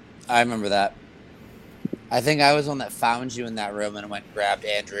that. I remember that. I think I was the one that found you in that room and went and grabbed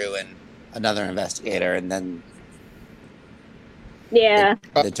Andrew and another investigator, and then yeah,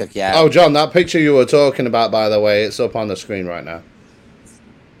 they took you out. Oh, John, that picture you were talking about, by the way, it's up on the screen right now.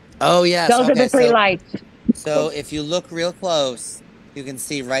 Oh yes, those are the three lights. So if you look real close, you can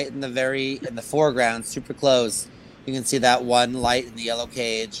see right in the foreground, super close, you can see that one light in the yellow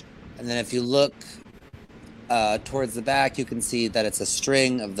cage. And then if you look towards the back, you can see that it's a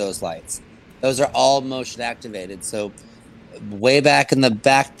string of those lights. Those are all motion activated. So way back in the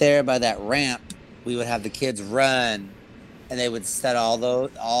back there by that ramp, we would have the kids run, and they would set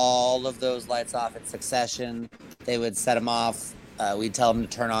all of those lights off in succession. They would set them off. We'd tell them to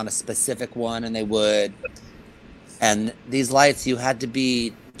turn on a specific one, and they would. And these lights, you had to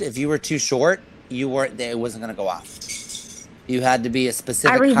be, if you were too short, it wasn't going to go off. You had to be a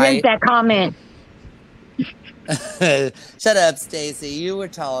specific height. I resent that comment. Shut up, Stacy. You were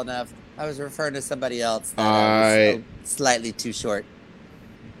tall enough. I was referring to somebody else that was slightly too short.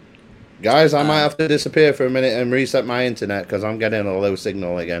 Guys, I might have to disappear for a minute and reset my internet because I'm getting a low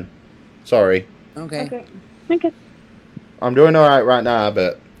signal again. Sorry. Okay. I'm doing all right now,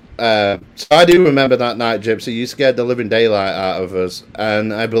 but so I do remember that night, Gypsy. You scared the living daylight out of us,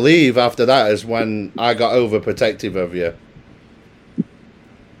 and I believe after that is when I got overprotective of you.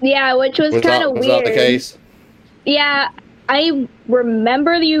 Yeah, which was kind of weird. Was that the case? Yeah, I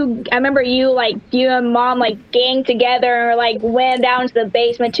remember you. I remember you, like, you and mom, like, gang together and, like, went down to the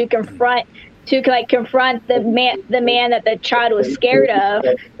basement to confront the man that the child was scared of.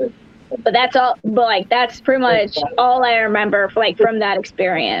 But that's all. But, like, that's pretty much all I remember, like, from that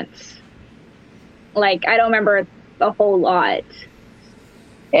experience. Like, I don't remember a whole lot.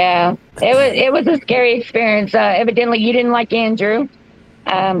 Yeah, it was a scary experience. Evidently, you didn't like Andrew.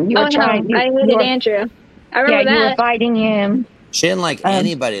 You were trying. No, I hated Andrew. I remember you were that. fighting him. She didn't like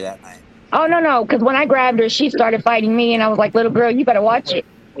anybody that night. Oh no, because when I grabbed her, she started fighting me, and I was like, "Little girl, you better watch it."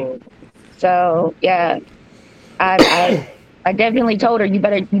 So yeah, I definitely told her, "You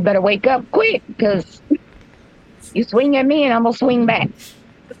better wake up quick, because you swing at me, and I'm gonna swing back."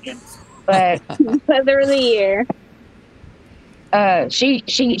 But Feather of the year.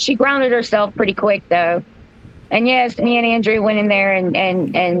 she grounded herself pretty quick though, and yes, me and Andrew went in there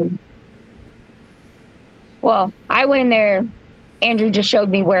and well, I went in there. Andrew just showed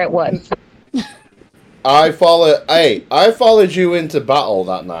me where it was. I followed you into battle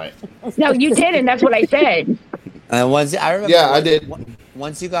that night. No, you didn't. That's what I said. And once I remember, Yeah, I did.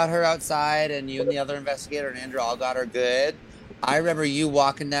 Once you got her outside, and you and the other investigator and Andrew all got her good. I remember you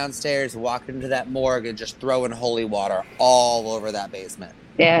walking downstairs, walking into that morgue, and just throwing holy water all over that basement.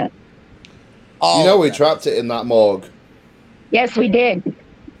 Yeah. We trapped it in that morgue. Yes, we did.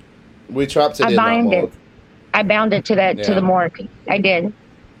 We trapped it in that morgue. I bound it to the morgue. I did.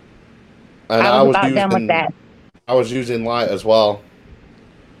 And I was about done with that. I was using light as well.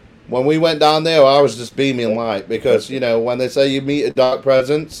 When we went down there, I was just beaming light because, when they say you meet a dark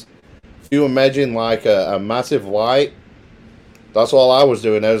presence, if you imagine like a massive light, that's all I was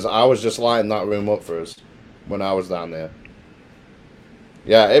doing. I was just lighting that room up for us when I was down there.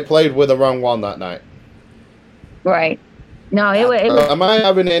 Yeah, it played with the wrong one that night. Right. No, it was. Am I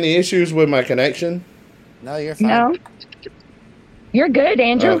having any issues with my connection? No, you're fine. No. You're good,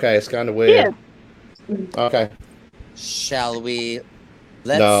 Andrew. Okay, it's kind of weird. Yeah. Okay. Shall we?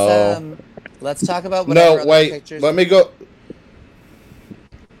 Let's talk about whatever other wait. pictures. Let me go.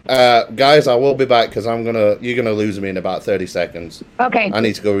 Guys, I will be back because you're gonna lose me in about 30 seconds. Okay. I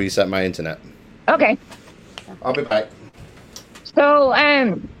need to go reset my internet. Okay. I'll be back. So,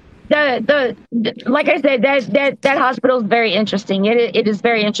 the like I said, that hospital is very interesting. It is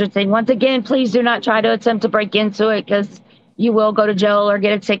very interesting. Once again, please do not try to attempt to break into it because you will go to jail or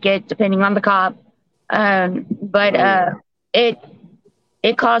get a ticket depending on the cop. But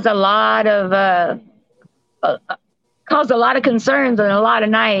it caused a lot of concerns and a lot of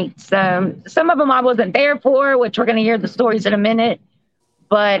nights. Some of them I wasn't there for, which we're going to hear the stories in a minute.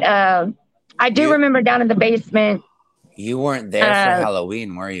 But I do remember down in the basement. You weren't there for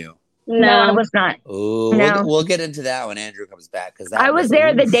Halloween, were you? No, I was not. Ooh, no. We'll get into that when Andrew comes back because I was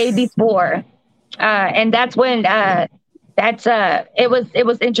there the day before, and that's when it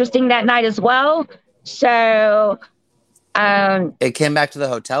was interesting that night as well. So it came back to the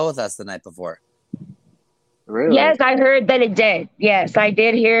hotel with us the night before. Really? Yes, I heard that it did. Yes, I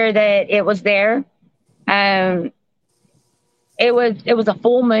did hear that it was there. It was a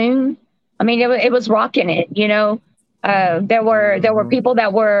full moon. I mean, it was rocking it. There were people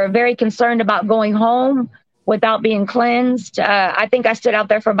that were very concerned about going home without being cleansed. I think I stood out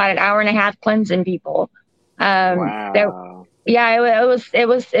there for about an hour and a half cleansing people. Wow.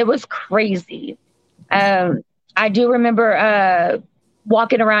 It was crazy. I do remember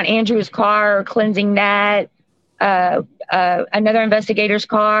walking around Andrew's car, cleansing that, another investigator's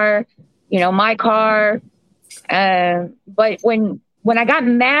car, my car. But when I got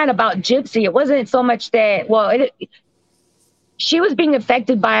mad about Gypsy, it wasn't so much that, she was being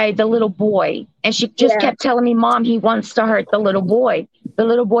affected by the little boy. And she just kept telling me, Mom, he wants to hurt the little boy. The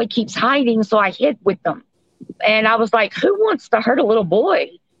little boy keeps hiding, so I hid with them. And I was like, who wants to hurt a little boy?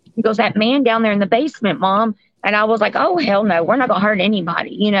 He goes, that man down there in the basement, Mom. And I was like, oh, hell no, we're not going to hurt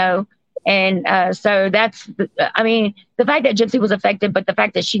anybody, And so that's, the fact that Gypsy was affected, but the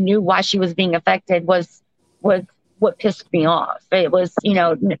fact that she knew why she was being affected was what pissed me off. It was, you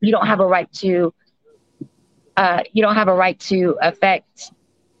don't have a right to affect,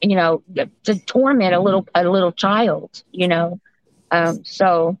 to torment a little child,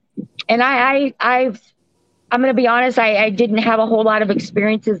 So, and I'm going to be honest, I didn't have a whole lot of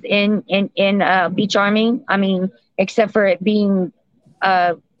experiences in beach army. I mean, except for it being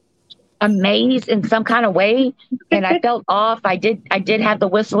a maze in some kind of way. And I felt off. I did have the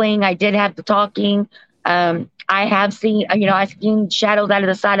whistling. I did have the talking. I have seen, I've seen shadows out of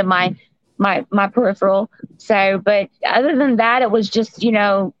the side of my peripheral. So, but other than that, it was just,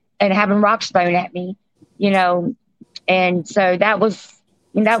 and having rocks thrown at me, and so that was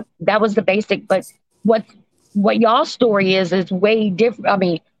the basic. But what y'all's story is way different. I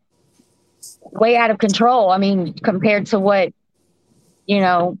mean, way out of control. I mean, compared to what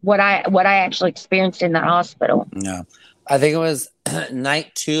what I actually experienced in the hospital. No, I think it was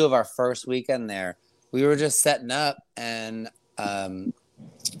night 2 of our first weekend there. We were just setting up, and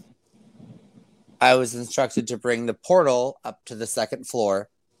I was instructed to bring the portal up to the 2nd floor.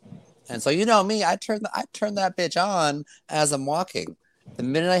 And so me, I turned that bitch on as I'm walking. The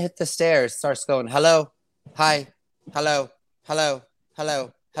minute I hit the stairs, it starts going, hello, hi, hello, hello,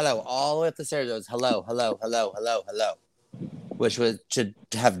 hello, hello. All the way up the stairs, it was hello, hello, hello, hello, hello. Which was to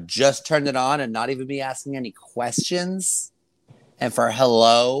have just turned it on and not even be asking any questions. And for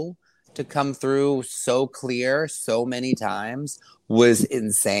hello to come through so clear so many times was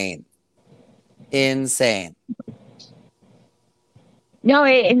insane. Insane. No,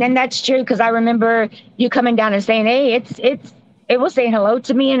 and then that's true because I remember you coming down and saying, "Hey, it was saying hello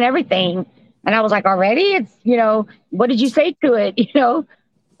to me and everything," and I was like, "Already? It's what did you say to it?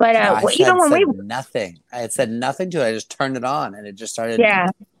 But I even when we nothing, I had said nothing to it. I just turned it on and it just started. Yeah.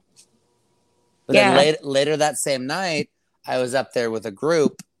 But then later that same night, I was up there with a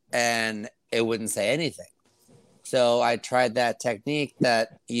group and it wouldn't say anything. So I tried that technique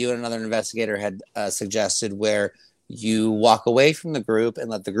that you and another investigator had suggested, where you walk away from the group and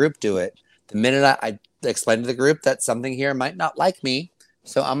let the group do it. The minute I explained to the group that something here might not like me,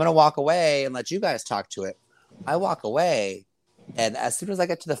 so I'm going to walk away and let you guys talk to it. I walk away, and as soon as I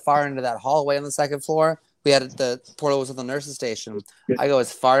get to the far end of that hallway on the 2nd floor, we had the portal was at the nurse's station. I go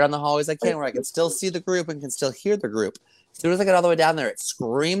as far down the hallway as I can, where I can still see the group and can still hear the group. As soon as I get all the way down there, it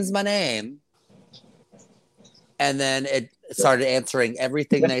screams my name, and then it started answering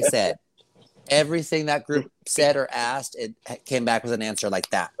everything they said. Everything that group said or asked, it came back with an answer like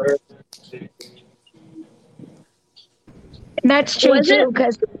that. That's true too,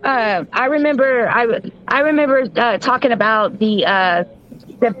 because I remember talking about the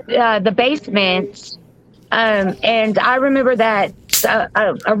basement, and I remember that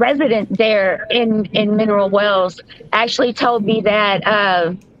a resident there in Mineral Wells actually told me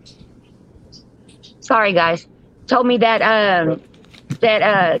that. Sorry, guys, told me that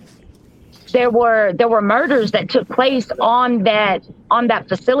there were murders that took place on that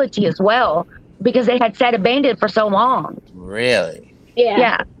facility as well, because they had sat abandoned for so long. Really?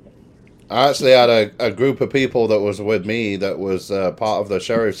 Yeah. I actually had a group of people that was with me that was part of the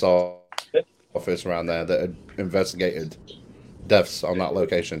sheriff's office around there that had investigated deaths on that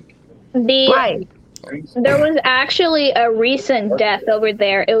location. Right. There was actually a recent death over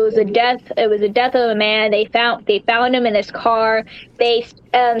there. It was a death of a man. They found him in his car.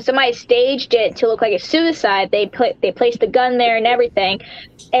 Somebody staged it to look like a suicide. They placed the gun there and everything,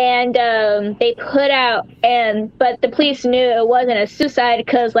 and but the police knew it wasn't a suicide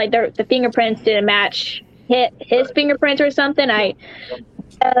because the fingerprints didn't match his fingerprints or something. But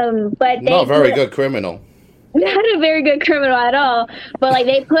not a very good criminal. Not a very good criminal at all. But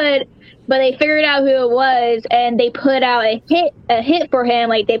they figured out who it was, and they put out a hit for him.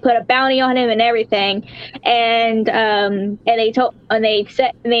 Like, they put a bounty on him and everything, and they told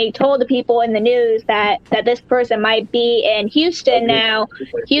the people in the news that this person might be in Houston now,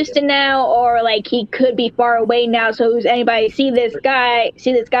 or like he could be far away now. So who's anybody see this guy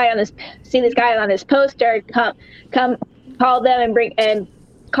on this poster? Come call them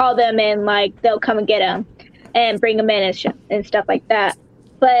and like they'll come and get him and bring him in and stuff like that.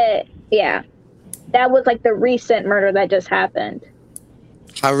 But yeah, that was like the recent murder that just happened.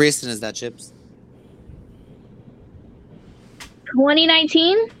 How recent is that, Chips?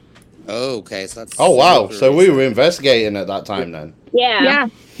 2019. Oh, okay. So that's. Oh wow! So we were investigating at that time then. Yeah.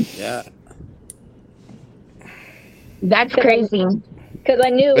 Yeah. That's crazy. Because I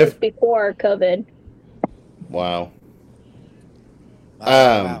knew it was before COVID. Wow.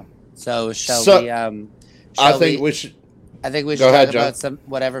 Wow. So shall we? I think we should. I think we should Go ahead, talk about John. some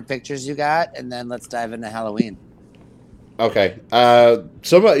whatever pictures you got, and then let's dive into Halloween. Okay.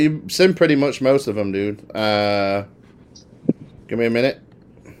 You seen pretty much most of them, dude. Give me a minute.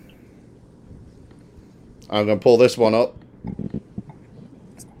 I'm gonna pull this one up.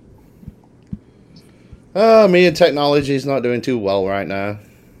 Me and technology is not doing too well right now.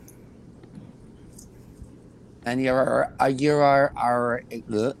 And you're our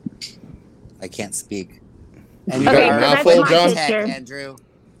I can't speak. And You got your mouth full, John? Andrew.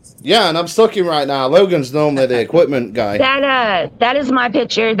 Yeah, and I'm stuck in right now. Logan's normally the equipment guy. That is my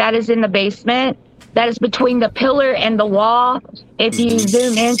picture. That is in the basement. That is between the pillar and the wall. If you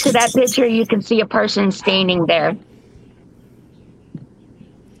zoom into that picture, you can see a person standing there.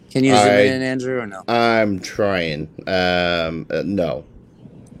 Can you zoom in, Andrew, or no? I'm trying. No.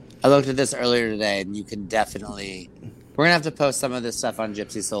 I looked at this earlier today, and you can definitely. We're gonna have to post some of this stuff on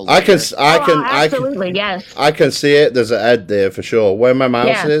Gypsy Soul. I can, absolutely, yes. I can see it. There's an head there for sure. Where my mouse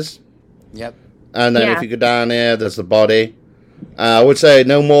Yeah. is, Yep. and then Yeah. if you go down here, there's the body. I would say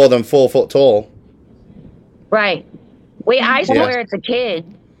no more than 4 foot tall. Right. I swear it's a kid.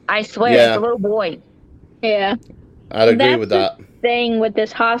 I swear Yeah. it's a little boy. Yeah. I'd agree That's with that. Thing with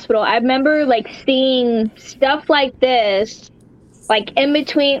this hospital, I remember like seeing stuff like this, like in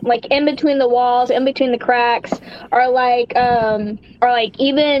between the walls, in between the cracks, or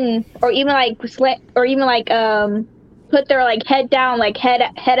even put their like head down, like head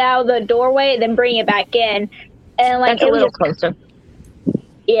out of the doorway, then bring it back in, and like That's a it was little just, closer.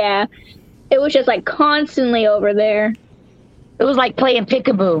 yeah, it was just like constantly over there. It was like playing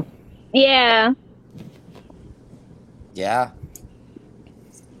peekaboo. Yeah. Yeah.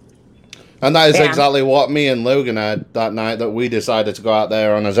 And that is Yeah. exactly what me and Logan had that night that we decided to go out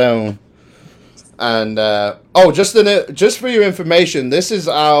there on his own. And just for your information, this is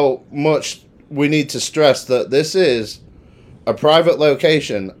how much we need to stress that this is a private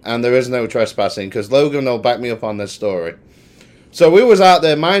location and there is no trespassing, because Logan will back me up on this story. So we was out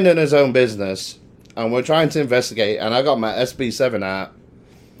there minding his own business and we're trying to investigate, and I got my SB7 out.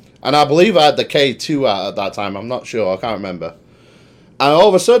 And I believe I had the K2 out at that time. I'm not sure. I can't remember. And all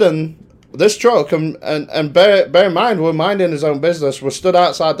of a sudden, this truck, and bear in mind, we're minding his own business. We're stood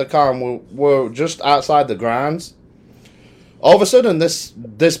outside the car and we're just outside the grounds. All of a sudden, this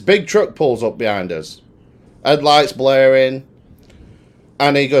big truck pulls up behind us. Headlights blaring.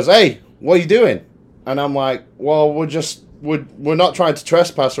 And he goes, "Hey, what are you doing?" And I'm like, "Well, we're not trying to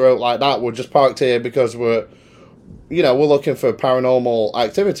trespass or out like that. We're just parked here because we're looking for paranormal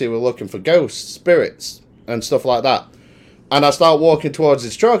activity. We're looking for ghosts, spirits, and stuff like that." And I start walking towards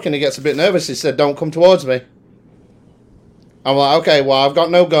his truck, and he gets a bit nervous. He said, "Don't come towards me." I'm like, "Okay, well, I've got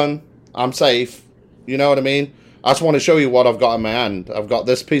no gun. I'm safe." You know what I mean? I just want to show you what I've got in my hand. I've got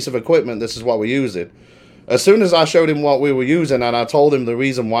this piece of equipment. This is what we're using. As soon as I showed him what we were using, and I told him the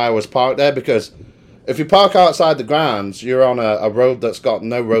reason why I was parked there, because if you park outside the grounds, you're on a road that's got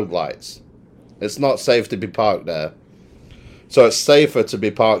no road lights. It's not safe to be parked there. So it's safer to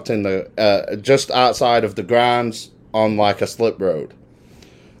be parked in the just outside of the grounds on like a slip road.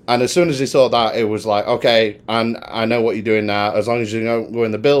 And as soon as he saw that, it was like, okay, and I know what you're doing now. As long as you don't go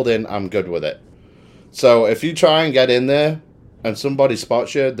in the building, I'm good with it. So if you try and get in there and somebody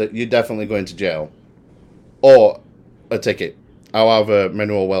spots you, that you're definitely going to jail or a ticket. However,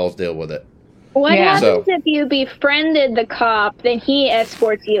 Mineral Wells deal with it. What Yeah. happens if you befriended the cop, then he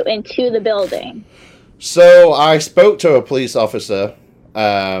escorts you into the building? So I spoke to a police officer.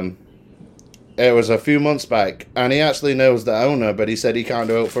 It was a few months back, and he actually knows the owner, but he said he can't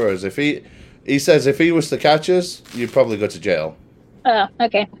do it for us. He says if he was to catch us, you'd probably go to jail. Oh,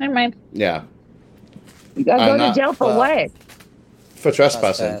 okay, never mind. Yeah, You gotta go to jail for what? for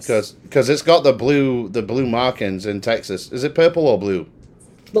trespassing, Trespass. because it's got the blue markings in Texas. Is it purple or blue?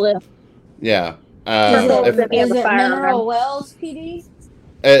 Blue. Yeah. Purple If- is We have Is a it firearm. Mineral Wells PD?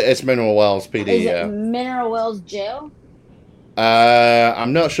 it's Mineral Wells PD. Is Yeah. it Mineral Wells Jail?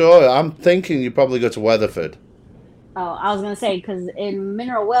 I'm not sure. I'm thinking you probably go to Weatherford. Oh, I was gonna say, because in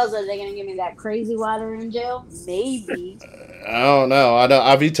Mineral Wells, are they gonna give me that crazy water in jail? Maybe. I don't know. I don't.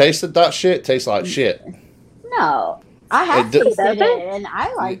 Have you tasted that shit? Tastes like shit. No, I have It do- tasted Does it, and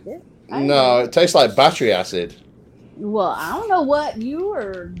I liked it. I No, liked it tastes like battery acid. Well, I don't know what you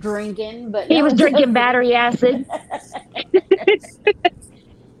were drinking, but He no, was drinking battery acid.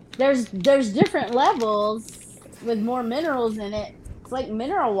 There's different levels with more minerals in it. It's like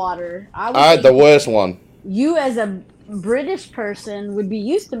mineral water. I would I had think the worst one. you, as a British person, would be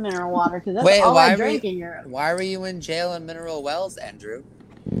used to mineral water because that's Wait, all why I were drink you- in Europe. Why were you in jail in Mineral Wells, Andrew?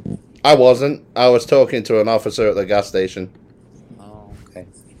 I wasn't. I was talking to an officer at the gas station. Oh, okay.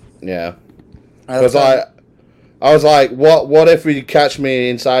 Yeah. I Because I was like, what if we catch me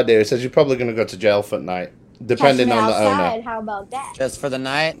inside there? He says, you're probably going to go to jail for the night, depending Catch me on the outside, how about that? just for the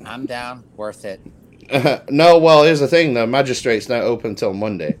night, I'm down. Worth it. owner. No, well, here's the thing. The magistrate's not open till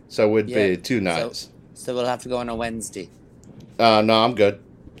Monday, so we'd Yeah, be 2 nights. So we'll have to go on a Wednesday. No, I'm good.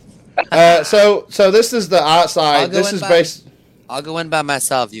 So this is the I'll outside. go This in is by- based... I'll go in by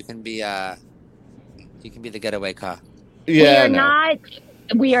myself. You can be the getaway car. Yeah, no.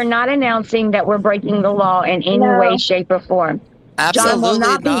 We are not announcing that we're breaking the law in any No. way, shape, or form. John will Absolutely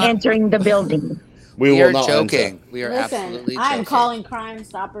not be not. entering the building. We We are will not joking. We are Listen, absolutely I'm joking. calling Crime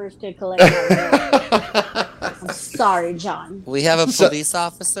Stoppers to collect my bill. enter. I'm sorry, John. We have a So- police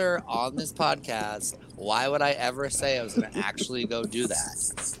officer on this podcast. Why would I ever say I was going to actually go do that?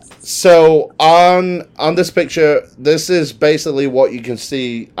 So on this picture, this is basically what you can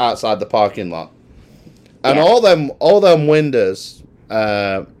see outside the parking lot, and Yeah. all them windows.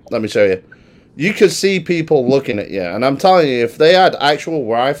 Let me show you. You could see people looking at you, and I'm telling you, if they had actual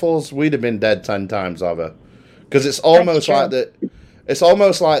rifles, we'd have been dead 10 times over. Because it's almost true. like it's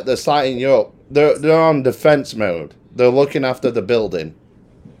almost like they're sighting you up. They're on defense mode. They're looking after the building.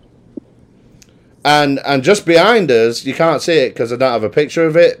 And just behind us, you can't see it because I don't have a picture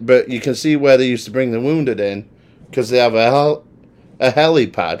of it, but you can see where they used to bring the wounded in because they have a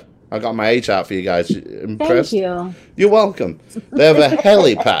helipad. I got my H out for you guys. Impressed? Thank you. You're welcome. They have a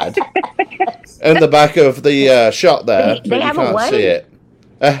helipad in the back of the shot there, They but you have a can't what? see it.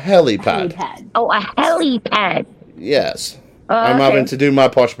 A helipad. iPad. Oh, a helipad. Yes. Oh, I'm okay. having to do my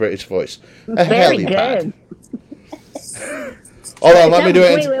posh British voice. A Very helipad. good. Hold on, let me do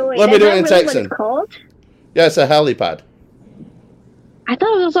it. Wait. Let me do it in Is that really what Texan. it's called? Yeah, it's a helipad. I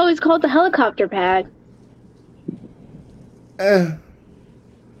thought it was always called the helicopter pad. It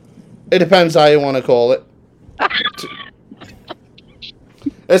depends how you want to call it.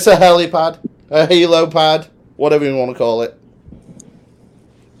 It's a helipad, a helopad, whatever you want to call it.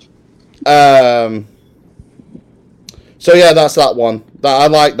 So yeah, that's that one. I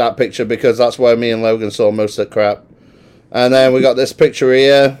like that picture because that's where me and Logan saw most of the crap. And then we got this picture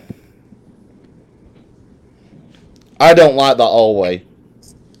here. I don't like that hallway.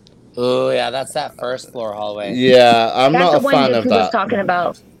 Oh, yeah, that's that first floor hallway. Yeah, I'm That's not the a one fan Gypsy of was that. talking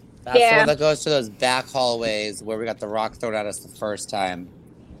about. That's the Yeah. one that goes to those back hallways where we got the rock thrown at us the first time.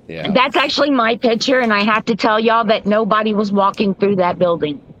 Yeah. That's actually my picture, and I have to tell y'all that nobody was walking through that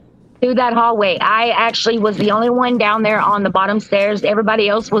building, through that hallway. I actually was the only one down there on the bottom stairs. Everybody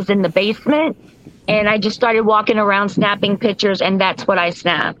else was in the basement, and I just started walking around snapping pictures, and that's what I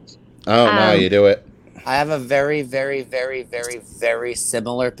snapped. Oh, now you do it. I have a very, very, very, very, very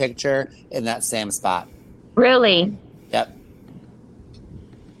similar picture in that same spot. Really? Yep.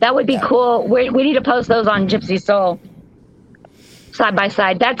 That would be Yeah. cool. We need to post those on Gypsy Soul side by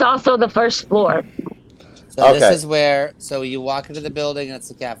side. That's also the first floor. So Okay. this is where, so you walk into the building and it's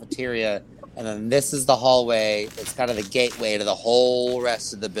the cafeteria, and then this is the hallway. It's kind of the gateway to the whole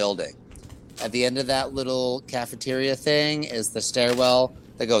rest of the building. At the end of that little cafeteria thing is the stairwell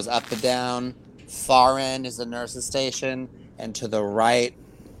that goes up and down. Far end is the nurse's station, and to the right,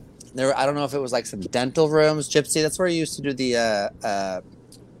 there. I don't know if it was like some dental rooms. Gypsy, that's where you used to do the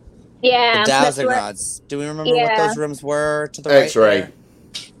Yeah. that's dowsing where- rods. Do we remember what Yeah. those rooms were to the X-ray. right?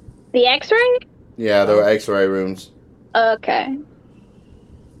 there? The X-ray? Yeah, there were X-ray rooms. Okay.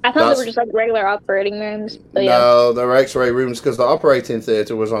 I thought That's- they were just like regular operating rooms. But yeah. No, there were X-ray rooms because the operating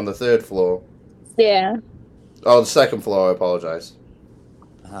theatre was on the 3rd floor. Yeah. Oh, the 2nd floor. I apologize.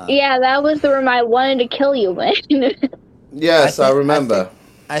 Uh-huh. Yeah, that was the room I wanted to kill you in. Yes, I, think- remember.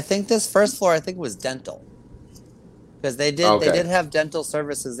 I think this first floor, I think was dental, because they Okay. did have dental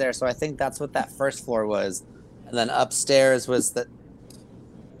services there. So I think that's what that first floor was, and then upstairs was the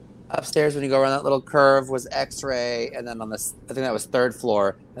upstairs when you go around that little curve was X-ray, and then on this I think that was 3rd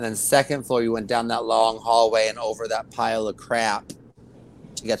floor, and then 2nd floor you went down that long hallway and over that pile of crap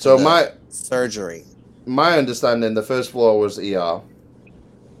to get to So the surgery. my understanding, the 1st floor was ER.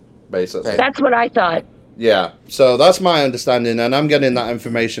 Basically. Okay. That's what I thought. Yeah. So that's my understanding, and I'm getting that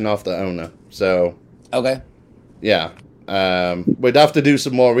information off the owner. So Okay. yeah. We'd have to do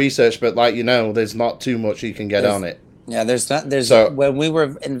some more research, but there's not too much you can get There's- on it. Yeah, there's So- when we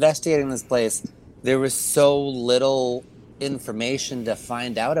were investigating this place, there was so little information to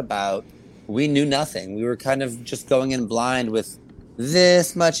find out about. We knew nothing. We were kind of just going in blind with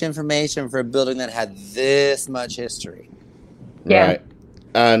this much information for a building that had this much history. Yeah. Right.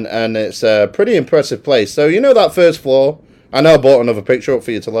 And it's a pretty impressive place. So that 1st floor, I know I brought another picture up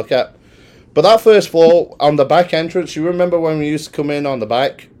for you to look at. But that 1st floor on the back entrance, you remember when we used to come in on the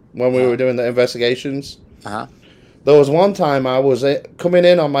back when we were doing the investigations? Uh-huh. There was one time I was coming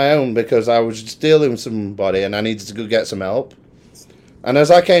in on my own because I was just dealing with somebody and I needed to go get some help. And as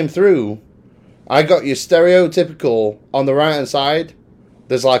I came through, I got your stereotypical, on the right hand side,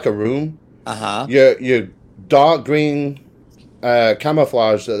 there's like a room. Uh-huh. Your dark green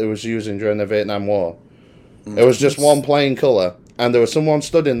camouflage that they was using during the Vietnam War. It was just one plain colour. And there was someone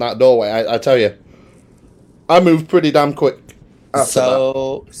stood in that doorway. I tell you, I moved pretty damn quick after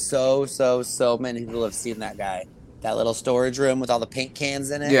that. So many people have seen that guy. That little storage room with all the paint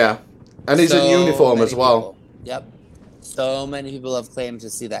cans in it. Yeah. And he's in So uniform many as well. people. Yep. So many people have claimed to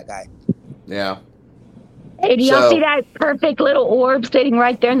see that guy. Yeah. Hey, do y'all see that perfect little orb sitting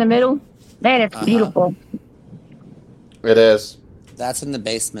right there in the middle? Man, it's beautiful. It is. That's in the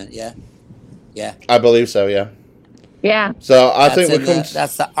basement, yeah. Yeah. I believe so, yeah. Yeah. So I think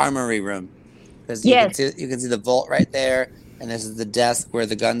that's the armory room. Because you can see the vault right there, and this is the desk where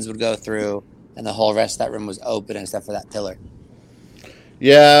the guns would go through, and the whole rest of that room was open except for that pillar.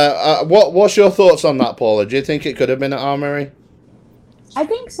 Yeah. What's your thoughts on that, Paula? Do you think it could have been an armory? I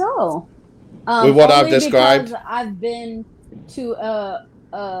think so. With what I've only described? because I've been to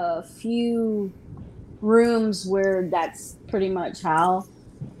a few rooms where that's pretty much how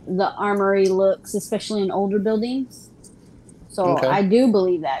the armory looks, especially in older buildings. So I do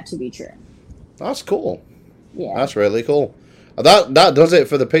believe that to be true. That's cool. Yeah. That's really cool. That does it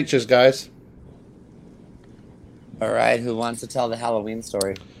for the pictures, guys. All right, who wants to tell the Halloween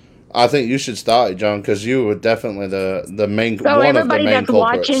story? I think you should start it, John, because you were definitely the main So one everybody of the main that's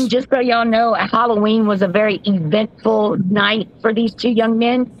culprits. watching, just so y'all know, Halloween was a very eventful night for these two young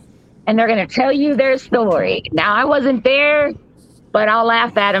men, and they're going to tell you their story. Now, I wasn't there, but I'll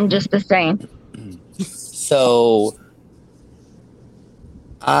laugh at them just the same. So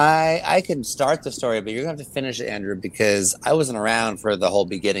I can start the story, but you're going to have to finish it, Andrew, because I wasn't around for the whole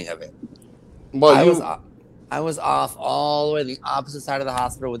beginning of it. Well, I was off all the way to the opposite side of the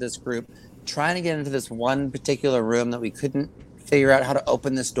hospital with this group, trying to get into this one particular room that we couldn't figure out how to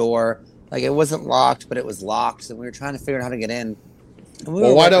open this door. Like, it wasn't locked, but it was locked, and we were trying to figure out how to get in.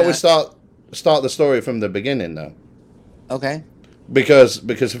 Well, why don't we start the story from the beginning, though? Okay. Because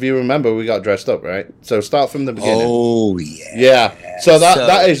if you remember, we got dressed up, right? So start from the beginning. Oh, yeah. Yeah. So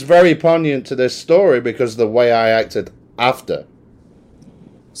that is very poignant to this story because the way I acted after.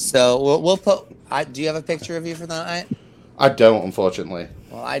 So we'll put... do you have a picture of you for that night? I don't, unfortunately.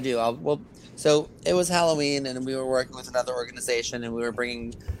 Well, I do. So it was Halloween, and we were working with another organization, and we were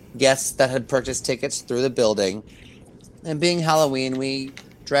bringing guests that had purchased tickets through the building. And being Halloween, we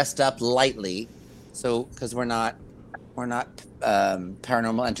dressed up lightly, so because we're not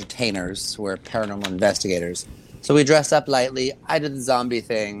paranormal entertainers, we're paranormal investigators. So we dressed up lightly. I did the zombie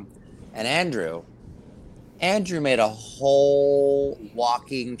thing, and Andrew made a whole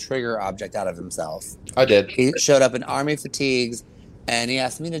walking trigger object out of himself. I did. He showed up in army fatigues, and he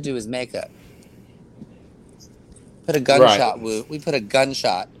asked me to do his makeup. Put a gunshot wound. We put a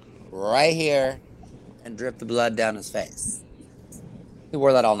gunshot right here and dripped the blood down his face. He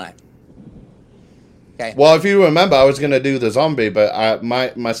wore that all night. Okay. Well, if you remember, I was going to do the zombie, but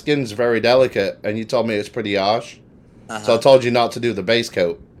my skin's very delicate, and you told me it's pretty harsh. So I told you not to do the base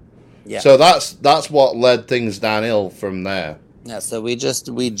coat. Yeah. So that's what led things downhill from there. Yeah. So we just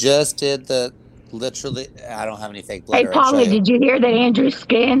did the literally. I don't have any fake blood. Hey, Paula, did you hear that Andrew's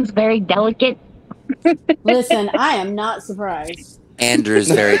skin's very delicate? Listen, I am not surprised. Andrew's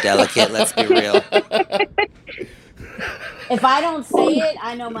very delicate. Let's be real. If I don't say it,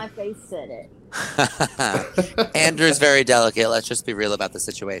 I know my face said it. Andrew's very delicate. Let's just be real about the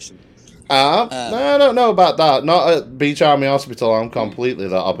situation. No, I don't know about that. Not at Beach Army Hospital. I'm completely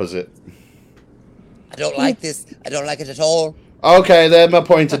the opposite. I don't like this. I don't like it at all. Okay, there my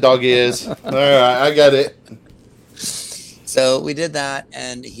pointer dog ears. All right, I get it. So we did that,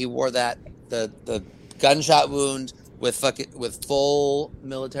 and he wore the gunshot wound with full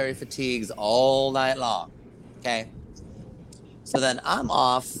military fatigues all night long. Okay. So then I'm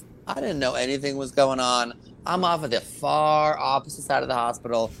off. I didn't know anything was going on. I'm off at the far opposite side of the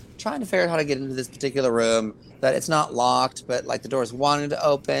hospital, trying to figure out how to get into this particular room. That it's not locked, but like the door's wanting to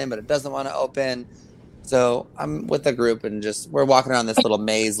open, but it doesn't want to open. So I'm with the group, and we're walking around this little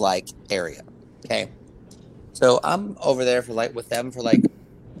maze-like area. Okay. So I'm over there with them for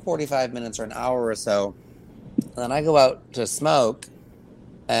 45 minutes or an hour or so. And then I go out to smoke,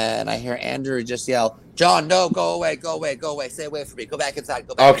 and I hear Andrew just yell, "John, no, go away, go away, go away. Stay away from me. Go back inside.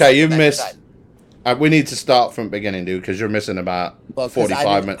 Go back Okay, inside, you've missed. Inside." We need to start from the beginning, dude, because you're missing about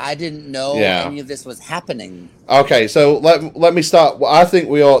 45 minutes. I didn't know any of this was happening. Okay, so let me start. I think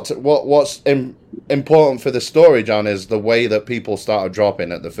we ought to. What's important for the story, John, is the way that people started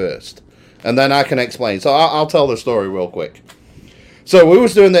dropping at the first, and then I can explain. So I'll tell the story real quick. So we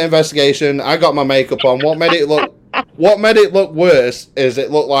was doing the investigation. I got my makeup on. What made it look worse is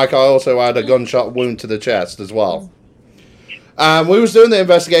it looked like I also had a gunshot wound to the chest as well. We was doing the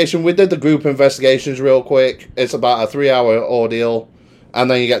investigation. We did the group investigations real quick. It's about a 3-hour ordeal,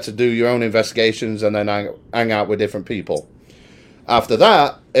 and then you get to do your own investigations and then hang out with different people. After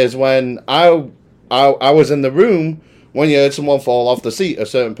that is when I was in the room when you heard someone fall off the seat, a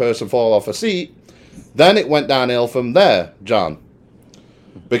certain person fall off a seat. Then it went downhill from there, John,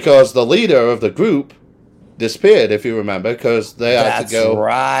 because the leader of the group disappeared, if you remember, because they had to go.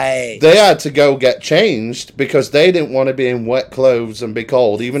 Right. They had to go get changed because they didn't want to be in wet clothes and be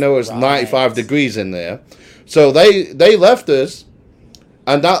cold, even though it was 95 degrees in there. So they left us,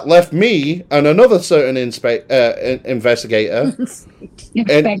 and that left me and another certain investigator,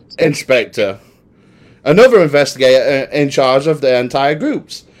 inspector, another investigator in charge of the entire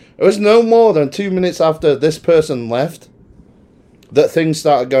groups. It was no more than 2 minutes after this person left that things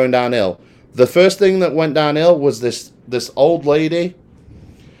started going downhill. The first thing that went downhill was this old lady.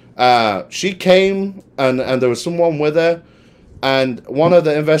 She came and there was someone with her, and one of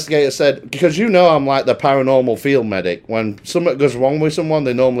the investigators said, because I'm like the paranormal field medic. When something goes wrong with someone,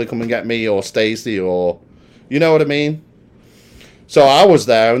 they normally come and get me or Stacy, or you know what I mean. So I was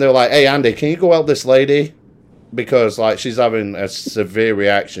there, and they were like, "Hey Andy, can you go help this lady because like she's having a severe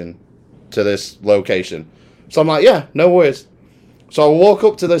reaction to this location?" So I'm like, "Yeah, no worries." So I walk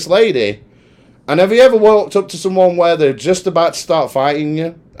up to this lady. And have you ever walked up to someone where they're just about to start fighting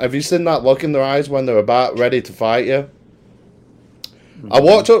you? Have you seen that look in their eyes when they're about ready to fight you? I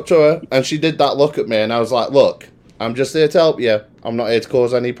walked up to her, and she did that look at me, and I was like, "Look, I'm just here to help you. I'm not here to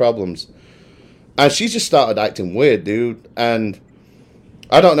cause any problems." And she just started acting weird, dude. And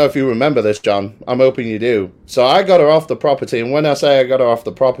I don't know if you remember this, John. I'm hoping you do. So I got her off the property, and when I say I got her off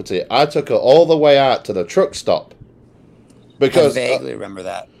the property, I took her all the way out to the truck stop. Because I vaguely remember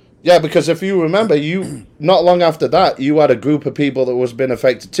that. Yeah, because if you remember, not long after that, you had a group of people that was been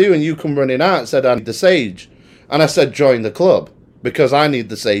affected too, and you come running out and said, "I need the sage." And I said, "Join the club, because I need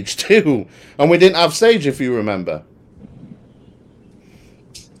the sage too." And we didn't have sage, if you remember.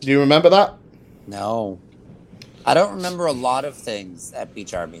 Do you remember that? No. I don't remember a lot of things at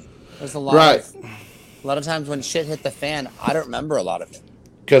Beach Army. There's a lot of times when shit hit the fan, I don't remember a lot of it.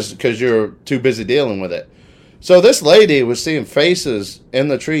 Because you're too busy dealing with it. So this lady was seeing faces in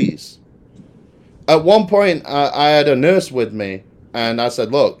the trees. At one point, I had a nurse with me, and I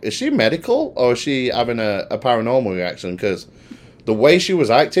said, "Look, is she medical, or is she having a paranormal reaction?" Because the way she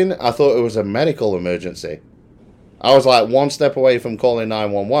was acting, I thought it was a medical emergency. I was like one step away from calling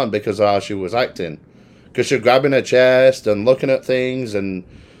 911 because of how she was acting. Because she was grabbing her chest and looking at things, and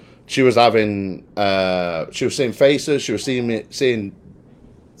she was having, she was seeing faces, she was seeing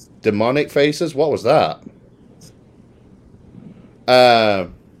demonic faces. What was that? It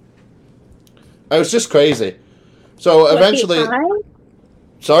was just crazy. So eventually, was she high?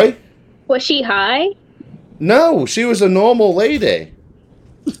 Sorry? Was she high? No, she was a normal lady.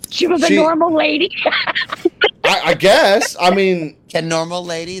 She was a normal lady. I guess. I mean, can normal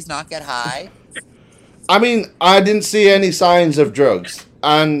ladies not get high? I mean, I didn't see any signs of drugs,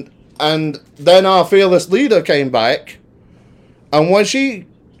 and then our fearless leader came back, and when she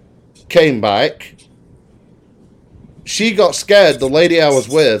came back, she got scared, the lady I was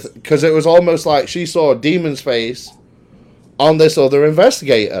with, because it was almost like she saw a demon's face on this other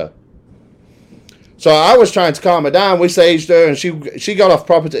investigator. So I was trying to calm her down. We saged her, and she got off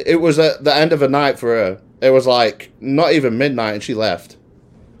property. It was at the end of the night for her. It was like not even midnight, and she left.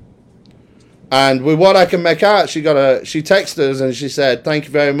 And with what I can make out, she texted us, and she said, "Thank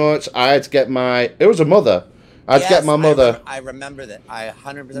you very much. I had to get it was a mother. I had to get my mother." I remember that. I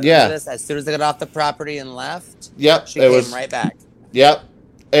 100% remember this. As soon as I got off the property and left, she came right back. Yep.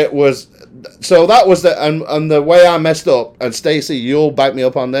 It was, so that was and the way I messed up, and Stacy, you'll back me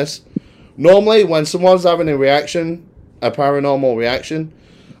up on this. Normally, when someone's having a paranormal reaction,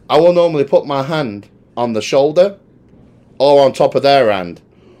 I will normally put my hand on the shoulder or on top of their hand.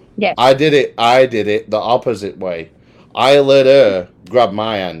 Yes. I did it the opposite way. I let her grab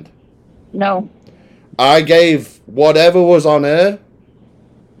my hand. No. I gave whatever was on her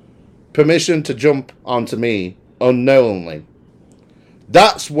permission to jump onto me unknowingly.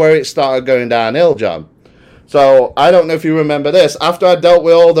 That's where it started going downhill, John. So I don't know if you remember this. After I dealt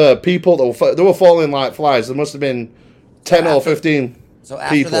with all the people they were falling like flies. There must have been 10 or 15 So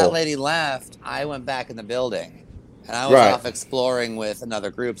after people. that lady left, I went back in the building, and I was off exploring with another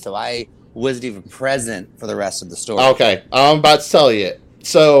group, so I wasn't even present for the rest of the story. Okay, I'm about to tell you.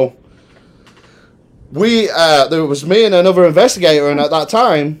 So there was me and another investigator, and at that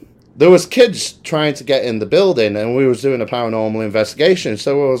time there was kids trying to get in the building, and we was doing a paranormal investigation.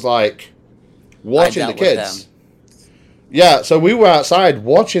 So it was like watching the kids. Yeah, so we were outside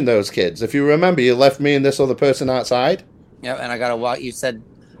watching those kids. If you remember, you left me and this other person outside. Yeah, and I got you said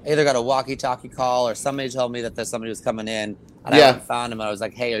I either got a walkie-talkie call or somebody told me that there's somebody was coming in, and I hadn't found him. And I was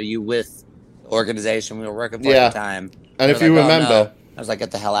like, "Hey, are you with the organization we were working for at the time?" And if you remember, "Oh, no." I was like,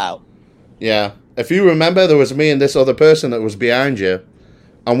 "Get the hell out." Yeah, if you remember, there was me and this other person that was behind you,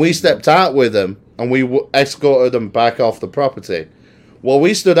 and we stepped out with them, and we escorted them back off the property. Well,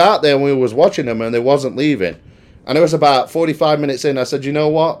 we stood out there and we was watching them and they wasn't leaving. And it was about 45 minutes in. I said, you know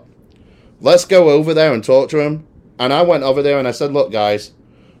what? Let's go over there and talk to him. And I went over there and I said, look, guys,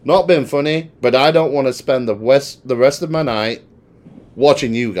 not being funny, but I don't want to spend the rest of my night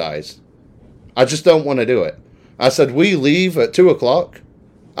watching you guys. I just don't want to do it. I said, we leave at 2 o'clock.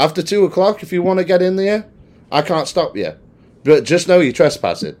 After 2 o'clock, if you want to get in there, I can't stop you. But just know you're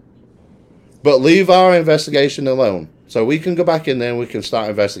trespassing. But leave our investigation alone. So we can go back in there and we can start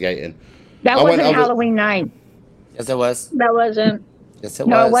investigating. That wasn't Halloween night. Yes, it was. That wasn't. Yes, it was.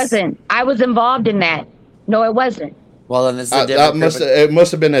 No, it wasn't. I was involved in that. No, it wasn't. Well, then this is a different it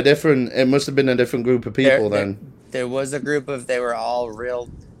must have been a different group of people then. There was a group of, they were all real.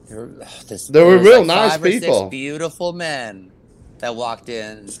 They were real nice people. 5 or 6 beautiful men that walked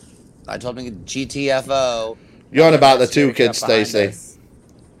in. I told them GTFO. You're on about the 2 kids, Stacy.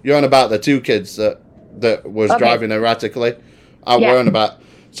 You're on about the 2 kids that was driving erratically. I weren't about.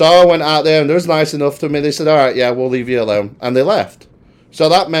 So I went out there and they was nice enough to me. They said, all right, yeah, we'll leave you alone. And they left. So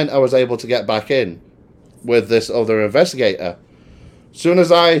that meant I was able to get back in with this other investigator. As soon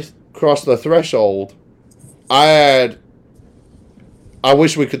as I crossed the threshold, I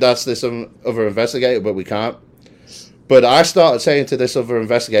wish we could ask this other investigator, but we can't. But I started saying to this other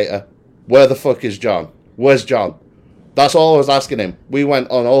investigator, where the fuck is John? Where's John? That's all I was asking him. We went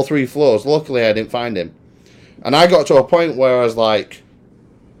on all 3 floors. Luckily, I didn't find him. And I got to a point where I was like,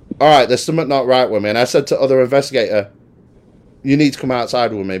 all right, there's something not right with me. And I said to other investigator, you need to come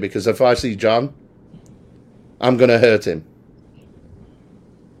outside with me because if I see John, I'm going to hurt him.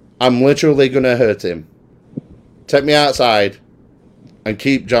 I'm literally going to hurt him. Take me outside and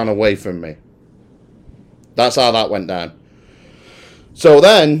keep John away from me. That's how that went down. So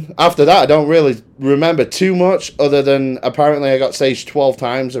then, after that, I don't really remember too much other than apparently I got staged 12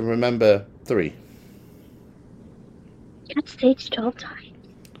 times and remember 3. You got staged 12 times?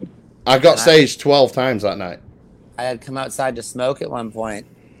 I got staged 12 times that night. I had come outside to smoke at one point,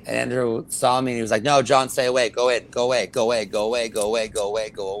 and Andrew saw me and he was like, no, John, stay away. Go in. Go away. Go away. Go away. Go away. Go away.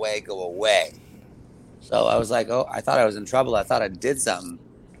 Go away. Go away. So I was like, oh, I thought I was in trouble. I thought I did something.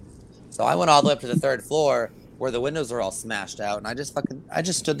 So I went all the way up to the 3rd floor where the windows were all smashed out, and I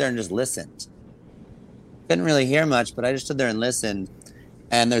just stood there and just listened. Couldn't really hear much, but I just stood there and listened.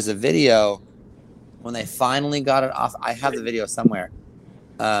 And there's a video when they finally got it off. I have the video somewhere.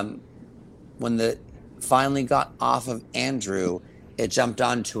 When the finally got off of Andrew, it jumped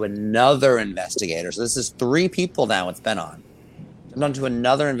on to another investigator. So this is 3 people now it's been on. Jumped on to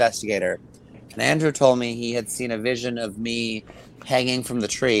another investigator. And Andrew told me he had seen a vision of me hanging from the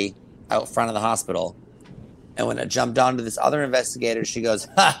tree out front of the hospital. And when it jumped onto this other investigator, she goes,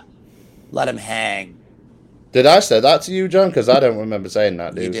 ha, let him hang. Did I say that to you, John? Because I don't remember saying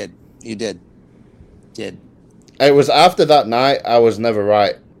that, dude. You did. It was after that night, I was never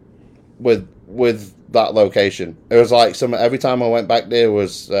right with that location. It was like every time I went back there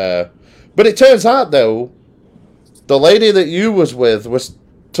was... but it turns out, though, the lady that you was with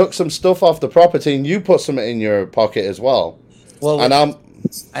took some stuff off the property and you put some in your pocket as well. Well, and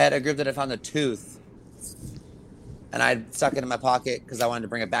I had a group that had found a tooth, and I stuck it in my pocket because I wanted to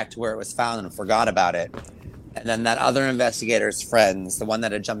bring it back to where it was found and forgot about it. And then that other investigator's friends, the one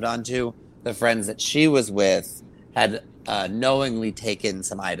that had jumped onto, the friends that she was with, had knowingly taken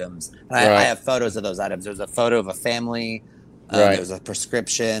some items. And I have photos of those items. There's a photo of a family. There was a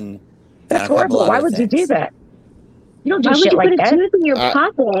prescription. That's horrible. Why would you do that? You don't do Why shit like would you put that. a tooth in your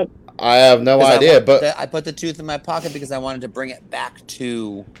pocket? I have no idea, but I put the tooth in my pocket because I wanted to bring it back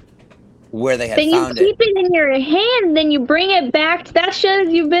to where they had Then found you keep it in your hand, then you bring it back. That shows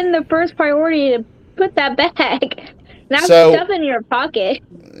you've been the first priority to put that back. Not stuff in your pocket.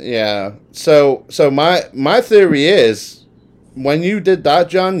 Yeah. So my theory is, when you did that,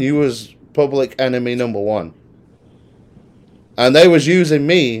 John, you was public enemy number 1, and they was using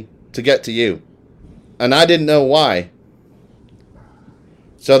me to get to you, and I didn't know why.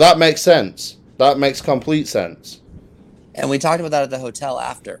 So that makes sense. That makes complete sense. And we talked about that at the hotel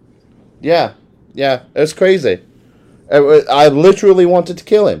after. Yeah, it's crazy. I literally wanted to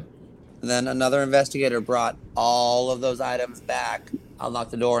kill him. And then another investigator brought all of those items back, unlocked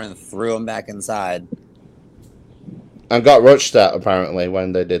the door, and threw them back inside. And got rushed at, apparently,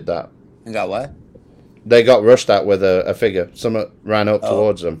 when they did that. And got what? They got rushed at with a figure. Someone ran up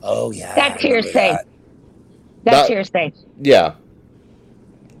towards them. Oh, yeah. That's hearsay. That's hearsay. Yeah.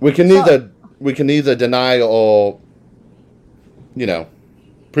 We can either deny or,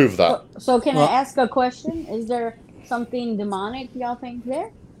 prove that. So can I ask a question? Is there something demonic y'all think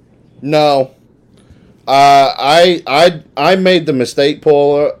there? No. I made the mistake,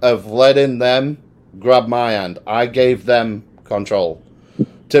 Paula, of letting them grab my hand. I gave them control.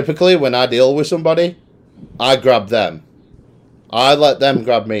 typically when I deal with somebody, I grab them. I let them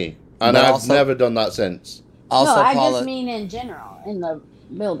grab me. And But I've also- never done that since. Also, no, I Paula, just mean in general in the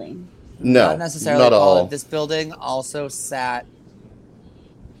building. No, not necessarily. not at Paula, all. this building also sat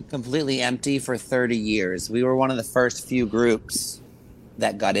completely empty for 30 years. We were one of the first few groups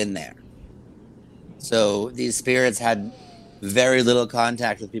that got in there. So these spirits had very little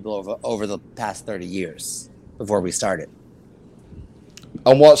contact with people over the past 30 years before we started.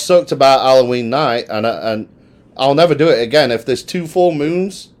 And what sucked about Halloween night, and I'll never do it again. If there's 2 full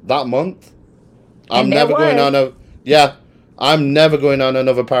moons that month, I'm And there never going was. on I'm never going on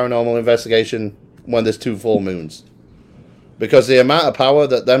another paranormal investigation when there's 2 full moons. Because the amount of power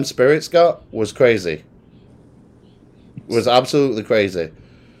that them spirits got was crazy. Was absolutely crazy.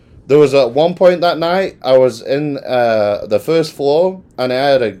 There was at one point that night, I was in the first floor, and I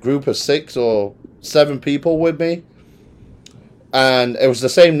had a group of 6 or 7 people with me. And it was the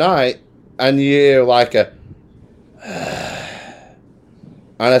same night, and you hear like a...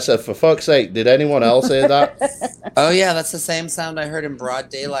 And I said, for fuck's sake, did anyone else hear that? Oh yeah, that's the same sound I heard in broad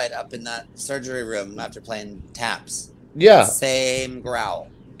daylight up in that surgery room after playing taps. Yeah. Same growl.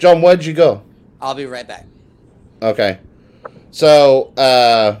 John, where'd you go? I'll be right back. Okay. So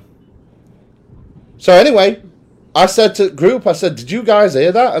anyway, I said to the group, did you guys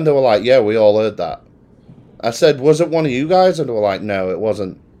hear that? And they were like, yeah, we all heard that. I said, was it one of you guys? And they were like, no, it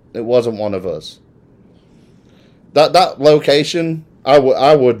wasn't. It wasn't one of us. That location, I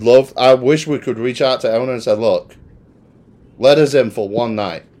wish we could reach out to owner and say, look, let us in for one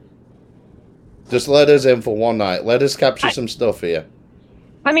night. Just let us in for one night. Let us capture some stuff here.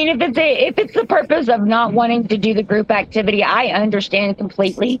 I mean, if it's the purpose of not wanting to do the group activity, I understand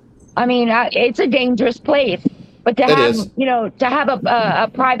completely. I mean, it's a dangerous place, but to have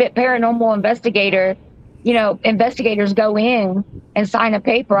a private paranormal investigator, investigators go in and sign a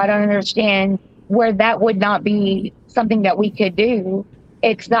paper. I don't understand where that would not be something that we could do.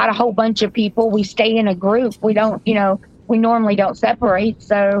 It's not a whole bunch of people. We stay in a group. We don't, we normally don't separate.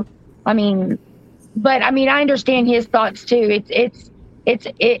 So, I mean, I understand his thoughts too. It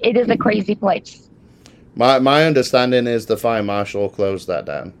is a crazy place. My understanding is the fire marshal closed that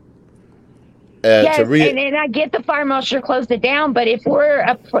down. Yes, and I get the fire marshal closed it down, but if we're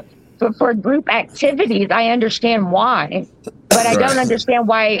for group activities, I understand why. But I don't understand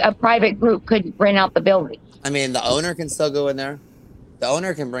why a private group could rent out the building. I mean, the owner can still go in there. The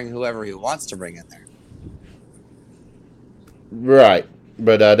owner can bring whoever he wants to bring in there. Right.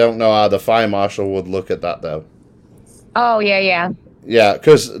 But I don't know how the fire marshal would look at that, though. Oh, yeah. Yeah,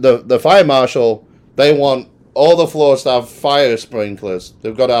 because the fire marshal, they want all the floors to have fire sprinklers.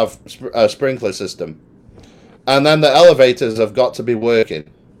 They've got to have a sprinkler system. And then the elevators have got to be working.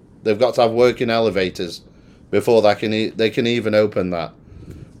 They've got to have working elevators before they can even open that.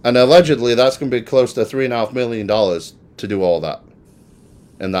 And allegedly, that's going to be close to $3.5 million to do all that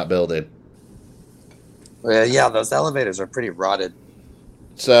in that building. Well, yeah, those elevators are pretty rotted.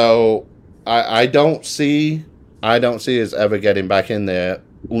 So I don't see us ever getting back in there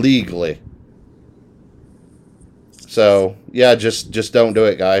legally. So yeah, just don't do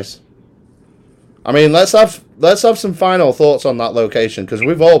it, guys. I mean, let's have some final thoughts on that location, because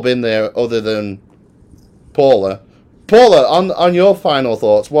we've all been there other than Paula. Paula, on your final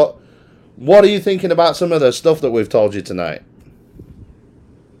thoughts, what are you thinking about some of the stuff that we've told you tonight?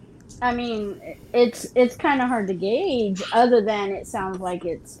 I mean, it's kind of hard to gauge, other than it sounds like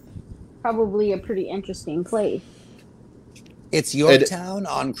it's probably a pretty interesting place. It's Yorktown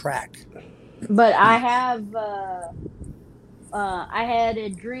on crack. But I have, I had a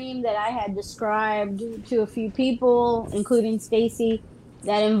dream that I had described to a few people, including Stacy,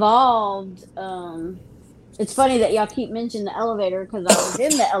 that involved. It's funny that y'all keep mentioning the elevator, because I was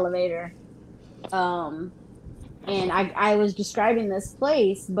in the elevator, and I was describing this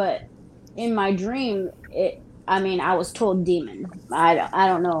place, but in my dream, I was told demon. I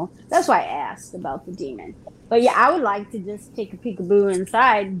don't know. That's why I asked about the demon. But yeah, I would like to just take a peekaboo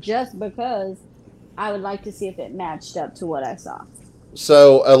inside, just because I would like to see if it matched up to what I saw.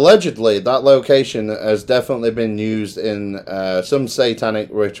 So allegedly, that location has definitely been used in some satanic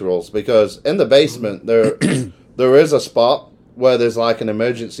rituals, because in the basement there is a spot where there's like an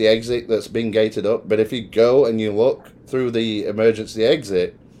emergency exit that's been gated up. But if you go and you look through the emergency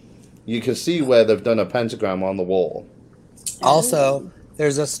exit, you can see where they've done a pentagram on the wall. Also,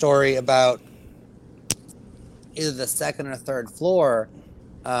 there's a story about either the second or third floor.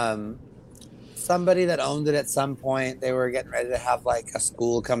 Somebody that owned it at some point, they were getting ready to have like a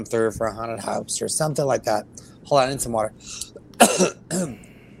school come through for a haunted house or something like that. Hold on, I need some water.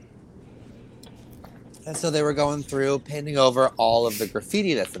 And so they were going through, painting over all of the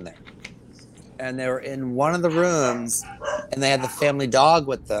graffiti that's in there. And they were in one of the rooms, and they had the family dog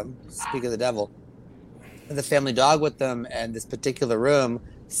with them. Speak of the devil. The family dog with them, and this particular room,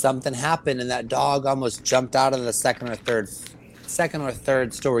 something happened, and that dog almost jumped out of the second or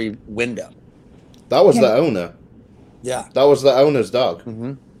third story window. That was the owner. Yeah. That was the owner's dog.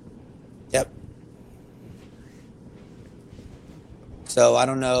 Mm-hmm. Yep. So I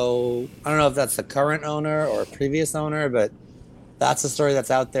don't know if that's the current owner or previous owner, but that's a story that's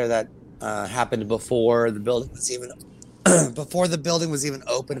out there that happened before the building was even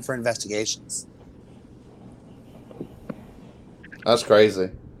open for investigations. That's crazy.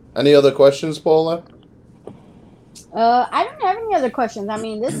 Any other questions, Paula? I don't have any other questions. I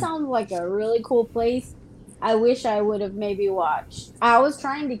mean, this sounds like a really cool place. I wish I would have maybe watched. I was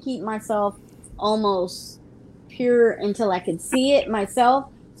trying to keep myself almost pure until I could see it myself,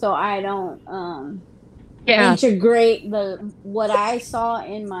 so I don't integrate what I saw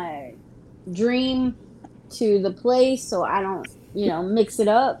in my dream to the place, so I don't mix it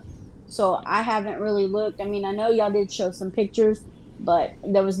up. So I haven't really looked. I mean, I know y'all did show some pictures, but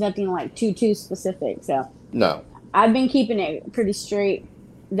there was nothing like too specific. So No. I've been keeping it pretty straight.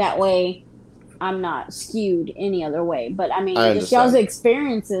 That way, I'm not skewed any other way. But I mean, just y'all's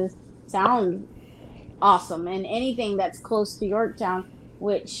experiences sound awesome, and anything that's close to Yorktown,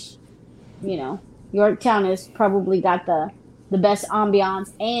 which Yorktown has probably got the best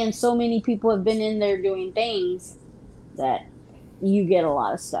ambiance, and so many people have been in there doing things that you get a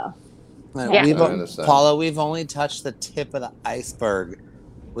lot of stuff. Yeah. Paula, we've only touched the tip of the iceberg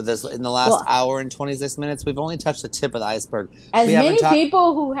with this in the last hour and 26 minutes. We've only touched the tip of the iceberg. As many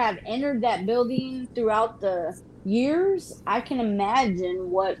people who have entered that building throughout the years, I can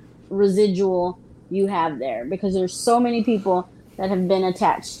imagine what residual you have there, because there's so many people that have been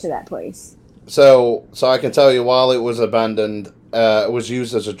attached to that place. So I can tell you, while it was abandoned, it was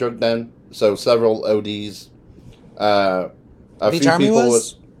used as a drug den. So several ODs. A Beach few Army people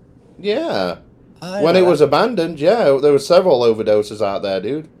was? Yeah. When it was abandoned, there were several overdoses out there,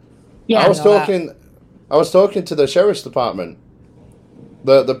 dude. Yeah, I was talking to the sheriff's department.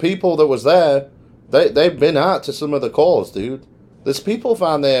 The people that was there, they've been out to some of the calls, dude. There's people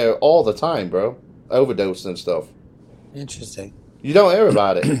found there all the time, bro. Overdose and stuff. Interesting. You don't hear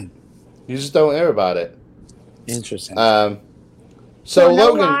about it. You just don't hear about it. Interesting. So no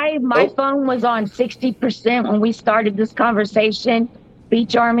Logan, lie, my phone was on 60% when we started this conversation.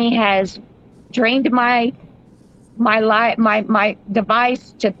 Beach Army has drained my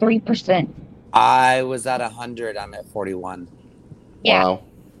device to 3%. I was at 100. I'm at 41. Yeah. Wow.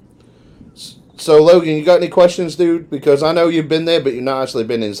 So Logan, you got any questions, dude? Because I know you've been there, but you've not actually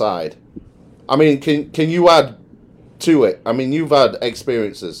been inside. I mean, can you add to it? I mean, you've had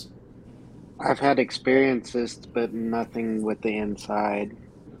experiences. I've had experiences, but nothing with the inside,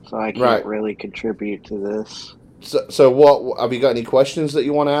 so I can't really contribute to this. So what, have you got any questions that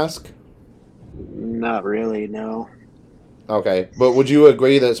you want to ask? Not really, no. Okay, but would you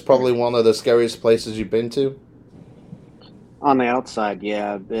agree that it's probably one of the scariest places you've been to? On the outside,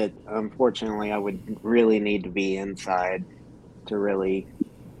 yeah, but unfortunately I would really need to be inside to really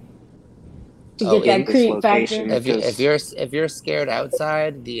get that creep factor. If you're scared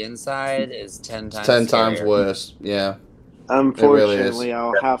outside, the inside is 10 times 10 times scarier. worse. Yeah. Unfortunately, really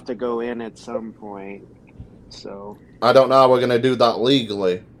I'll have to go in at some point. So I don't know how we're gonna do that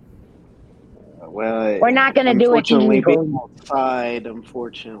legally. Well, we're not gonna do it being illegal. outside,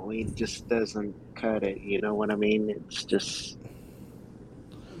 unfortunately, just doesn't cut it. You know what I mean? It's just.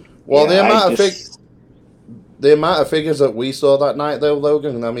 Well, the amount of figures that we saw that night, though,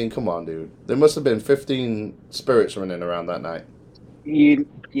 Logan. I mean, come on, dude. There must have been 15 spirits running around that night.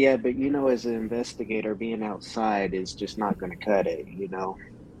 Yeah, but as an investigator, being outside is just not going to cut it.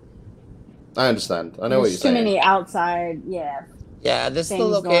 I understand. I know what you're Too saying. many outside, yeah. Yeah, this is the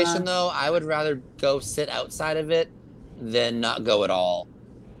things going location, on. though. I would rather go sit outside of it than not go at all.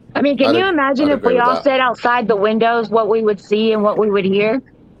 I mean, can you imagine I'd if agree we with all that. sat outside the windows, what we would see and what we would hear?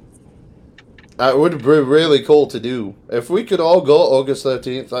 It would be really cool to do. If we could all go August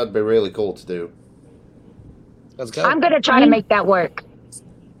 13th, that'd be really cool to do. Let's go. I'm going to try to make that work.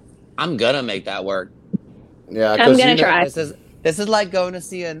 I'm gonna make that work. Yeah, I'm gonna try. This is like going to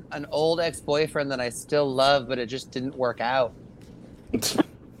see an old ex-boyfriend that I still love, but it just didn't work out.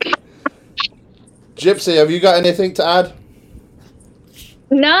 Gypsy, have you got anything to add?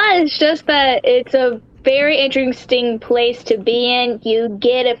 No, it's just that it's a very interesting place to be in. You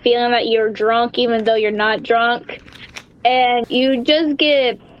get a feeling that you're drunk even though you're not drunk. And you just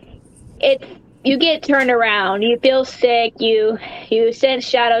get you get turned around. You feel sick, you sense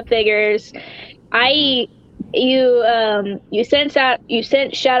shadow figures. You sense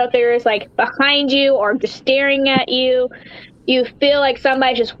shadow figures like behind you or just staring at you. You feel like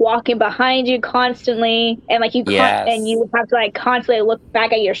somebody's just walking behind you constantly, and like and you have to like constantly look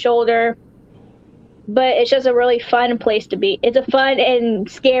back at your shoulder. But it's just a really fun place to be. It's a fun and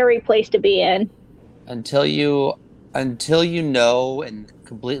scary place to be in. Until you know and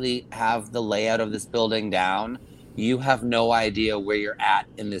completely have the layout of this building down, you have no idea where you're at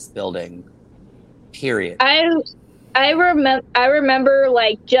in this building. Period. I remember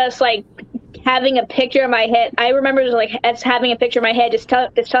like just like having a picture in my head. I remember just like as having a picture in my head, just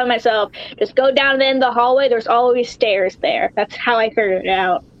telling myself, just go down the end of the hallway. There's always stairs there. That's how I figured it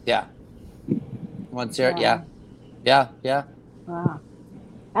out. Yeah. Once you're, yeah. Wow.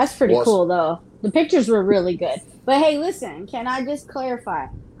 That's pretty cool, though. The pictures were really good. But hey, listen, can I just clarify?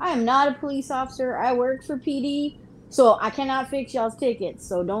 I am not a police officer. I work for PD, so I cannot fix y'all's tickets.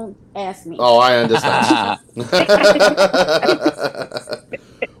 So don't ask me. Oh, I understand. I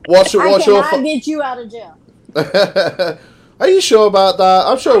cannot get you out of jail. Are you sure about that?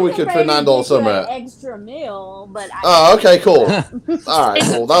 I'm sure we could ready to finagle get some. you an extra meal, but Oh, okay, cool. All right,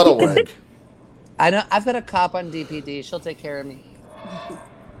 cool. That'll work. I know. I've got a cop on DPD. She'll take care of me.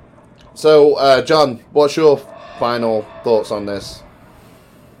 So, John, what's your final thoughts on this?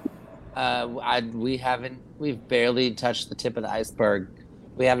 We've barely touched the tip of the iceberg.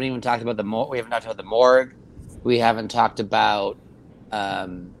 We haven't even talked about we haven't talked about the morgue. We haven't talked about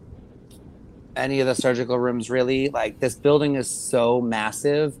any of the surgical rooms, really. Like, this building is so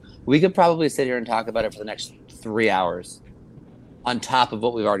massive. We could probably sit here and talk about it for the next 3 hours on top of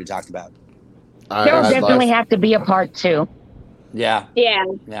what we've already talked about. There'll definitely have to be a part 2. Yeah.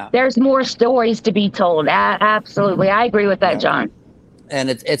 There's more stories to be told. Absolutely. I agree with that, John. And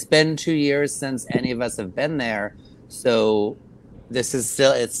it's been 2 years since any of us have been there. So this is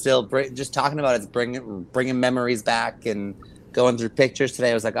still just talking about it's bringing memories back, and going through pictures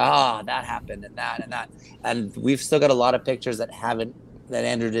today. I was like, that happened and that and that. And we've still got a lot of pictures that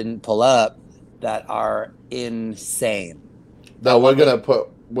Andrew didn't pull up that are insane. No, we're gonna put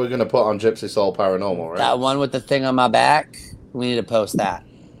on Gypsy Soul Paranormal, right? That one with the thing on my back, we need to post that.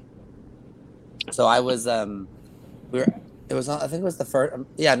 So I was I think it was the first.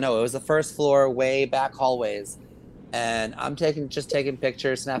 It was the first floor, way back hallways, and I'm just taking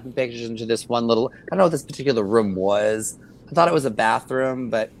pictures, snapping pictures into this one little. I don't know what this particular room was. I thought it was a bathroom,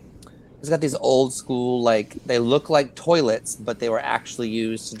 but it's got these old school, like, they look like toilets, but they were actually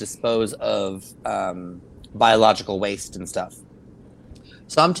used to dispose of biological waste and stuff.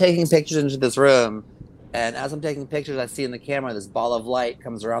 So I'm taking pictures into this room, and as I'm taking pictures, I see in the camera this ball of light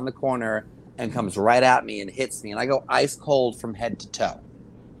comes around the corner and comes right at me and hits me, and I go ice cold from head to toe.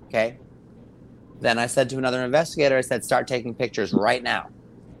 Okay? Then I said to another investigator, I said, start taking pictures right now.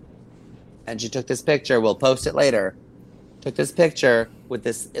 And she took this picture. We'll post it later. Took this picture with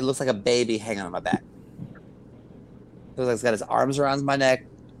this. It looks like a baby hanging on my back. It looks like it's got his arms around my neck.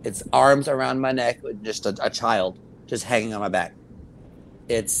 Its arms around my neck, with just a child just hanging on my back.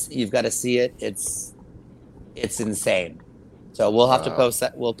 You've got to see it. It's insane. So we'll have to post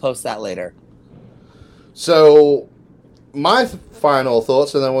that. We'll post that later. So my final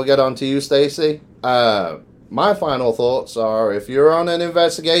thoughts, and then we'll get on to you, Stacy. My final thoughts are: if you're on an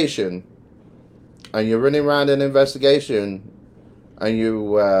investigation and you're running around an investigation and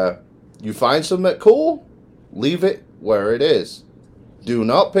you find something cool, leave it where it is. Do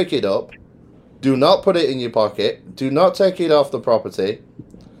not pick it up. Do not put it in your pocket. Do not take it off the property,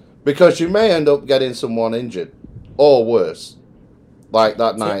 because you may end up getting someone injured or worse, like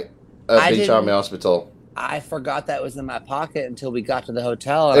that night at Beach Army Hospital. I forgot that was in my pocket until we got to the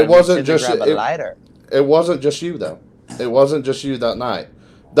hotel. And it wasn't just grab a lighter. It wasn't just you, though. It wasn't just you that night.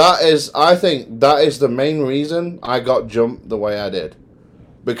 I think that is the main reason I got jumped the way I did,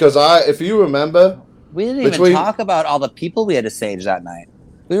 because if you remember, we didn't even talk about all the people we had to sage that night.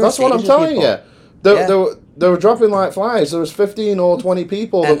 That's what I'm telling you. They were dropping like flies. There was 15 or 20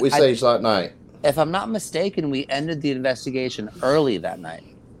 people that we saged that night. If I'm not mistaken, we ended the investigation early that night.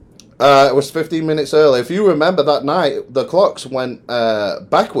 It was 15 minutes early. If you remember that night, the clocks went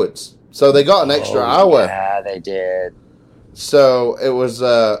backwards. So they got an extra hour. Yeah, they did. So it was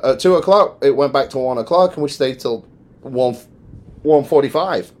at 2 o'clock, it went back to 1 o'clock, and we stayed till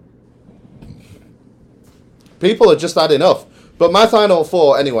 1:45. People had just had enough. But my final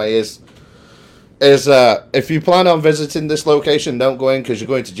thought, anyway, is if you plan on visiting this location, don't go in because you're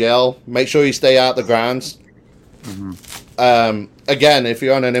going to jail. Make sure you stay out the grounds. Mm-hmm. Again, if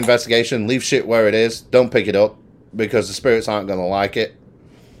you're on an investigation, leave shit where it is. Don't pick it up, because the spirits aren't going to like it.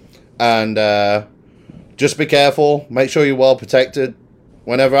 And just be careful. Make sure you're well protected.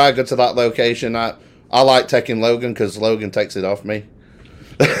 Whenever I go to that location, I like taking Logan because Logan takes it off me.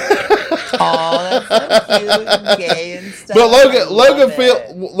 Oh, that's so cute and gay and stuff. But I love it.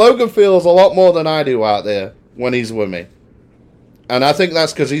 Logan feels a lot more than I do out there when he's with me, and I think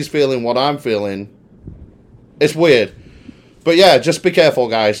that's because he's feeling what I'm feeling. It's weird, but yeah, just be careful,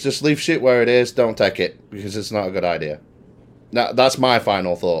 guys. Just leave shit where it is. Don't take it because it's not a good idea. Now, that's my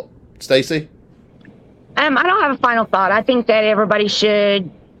final thought. Stacy? I don't have a final thought. I think that everybody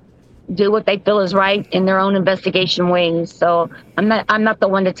should do what they feel is right in their own investigation ways. So I'm not the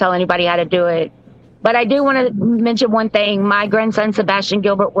one to tell anybody how to do it. But I do want to mention one thing. My grandson Sebastian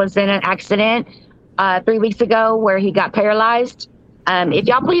Gilbert was in an accident 3 weeks ago where he got paralyzed. If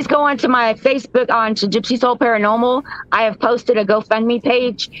y'all please go onto my Facebook, onto Gypsy Soul Paranormal, I have posted a GoFundMe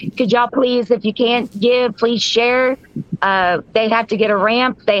page. Could y'all please, if you can't give, please share. They have to get a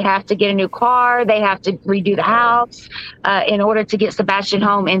ramp. They have to get a new car. They have to redo the house in order to get Sebastian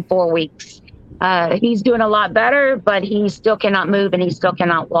home in 4 weeks. He's doing a lot better, but he still cannot move and he still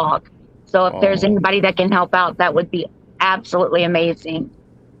cannot walk. So if there's anybody that can help out, that would be absolutely amazing.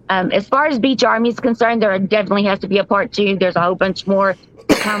 As far as Beach Army is concerned, there definitely has to be a part 2. There's a whole bunch more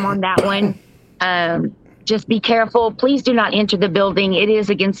to come on that one. Just be careful. Please do not enter the building. It is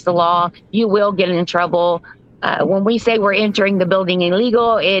against the law. You will get in trouble. When we say we're entering the building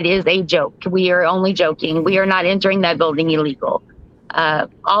illegal, it is a joke. We are only joking. We are not entering that building illegal.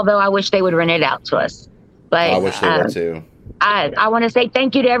 Although I wish they would rent it out to us. But I wish they would too. I want to say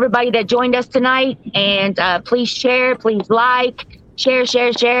thank you to everybody that joined us tonight. And please share, please like.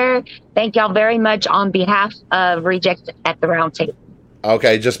 Share. Thank y'all very much on behalf of Reject at the Round Table.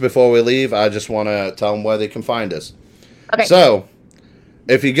 Okay, just before we leave, I just want to tell them where they can find us. Okay. So,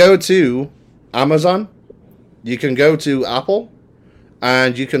 if you go to Amazon, you can go to Apple,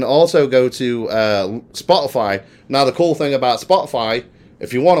 and you can also go to Spotify. Now, the cool thing about Spotify,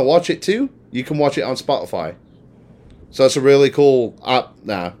 if you want to watch it too, you can watch it on Spotify. So, it's a really cool app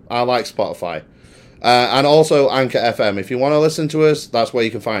now. I like Spotify. And also Anchor FM. If you want to listen to us, that's where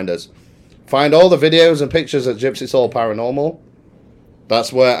you can find us. Find all the videos and pictures at Gypsy Soul Paranormal.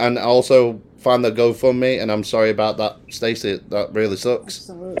 That's where, and also find the GoFundMe. And I'm sorry about that, Stacey. That really sucks.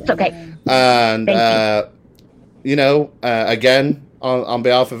 Absolutely. It's okay. And again, on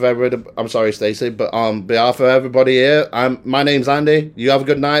behalf of everybody, I'm sorry, Stacey, but on behalf of everybody here, my name's Andy. You have a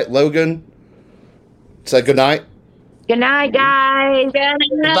good night, Logan. Say good night. Good night, guys. Good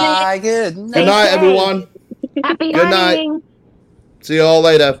night. Bye. Good night. Good night, everyone. Happy Good night. hunting. See you all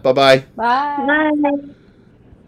later. Bye-bye. Bye. Bye.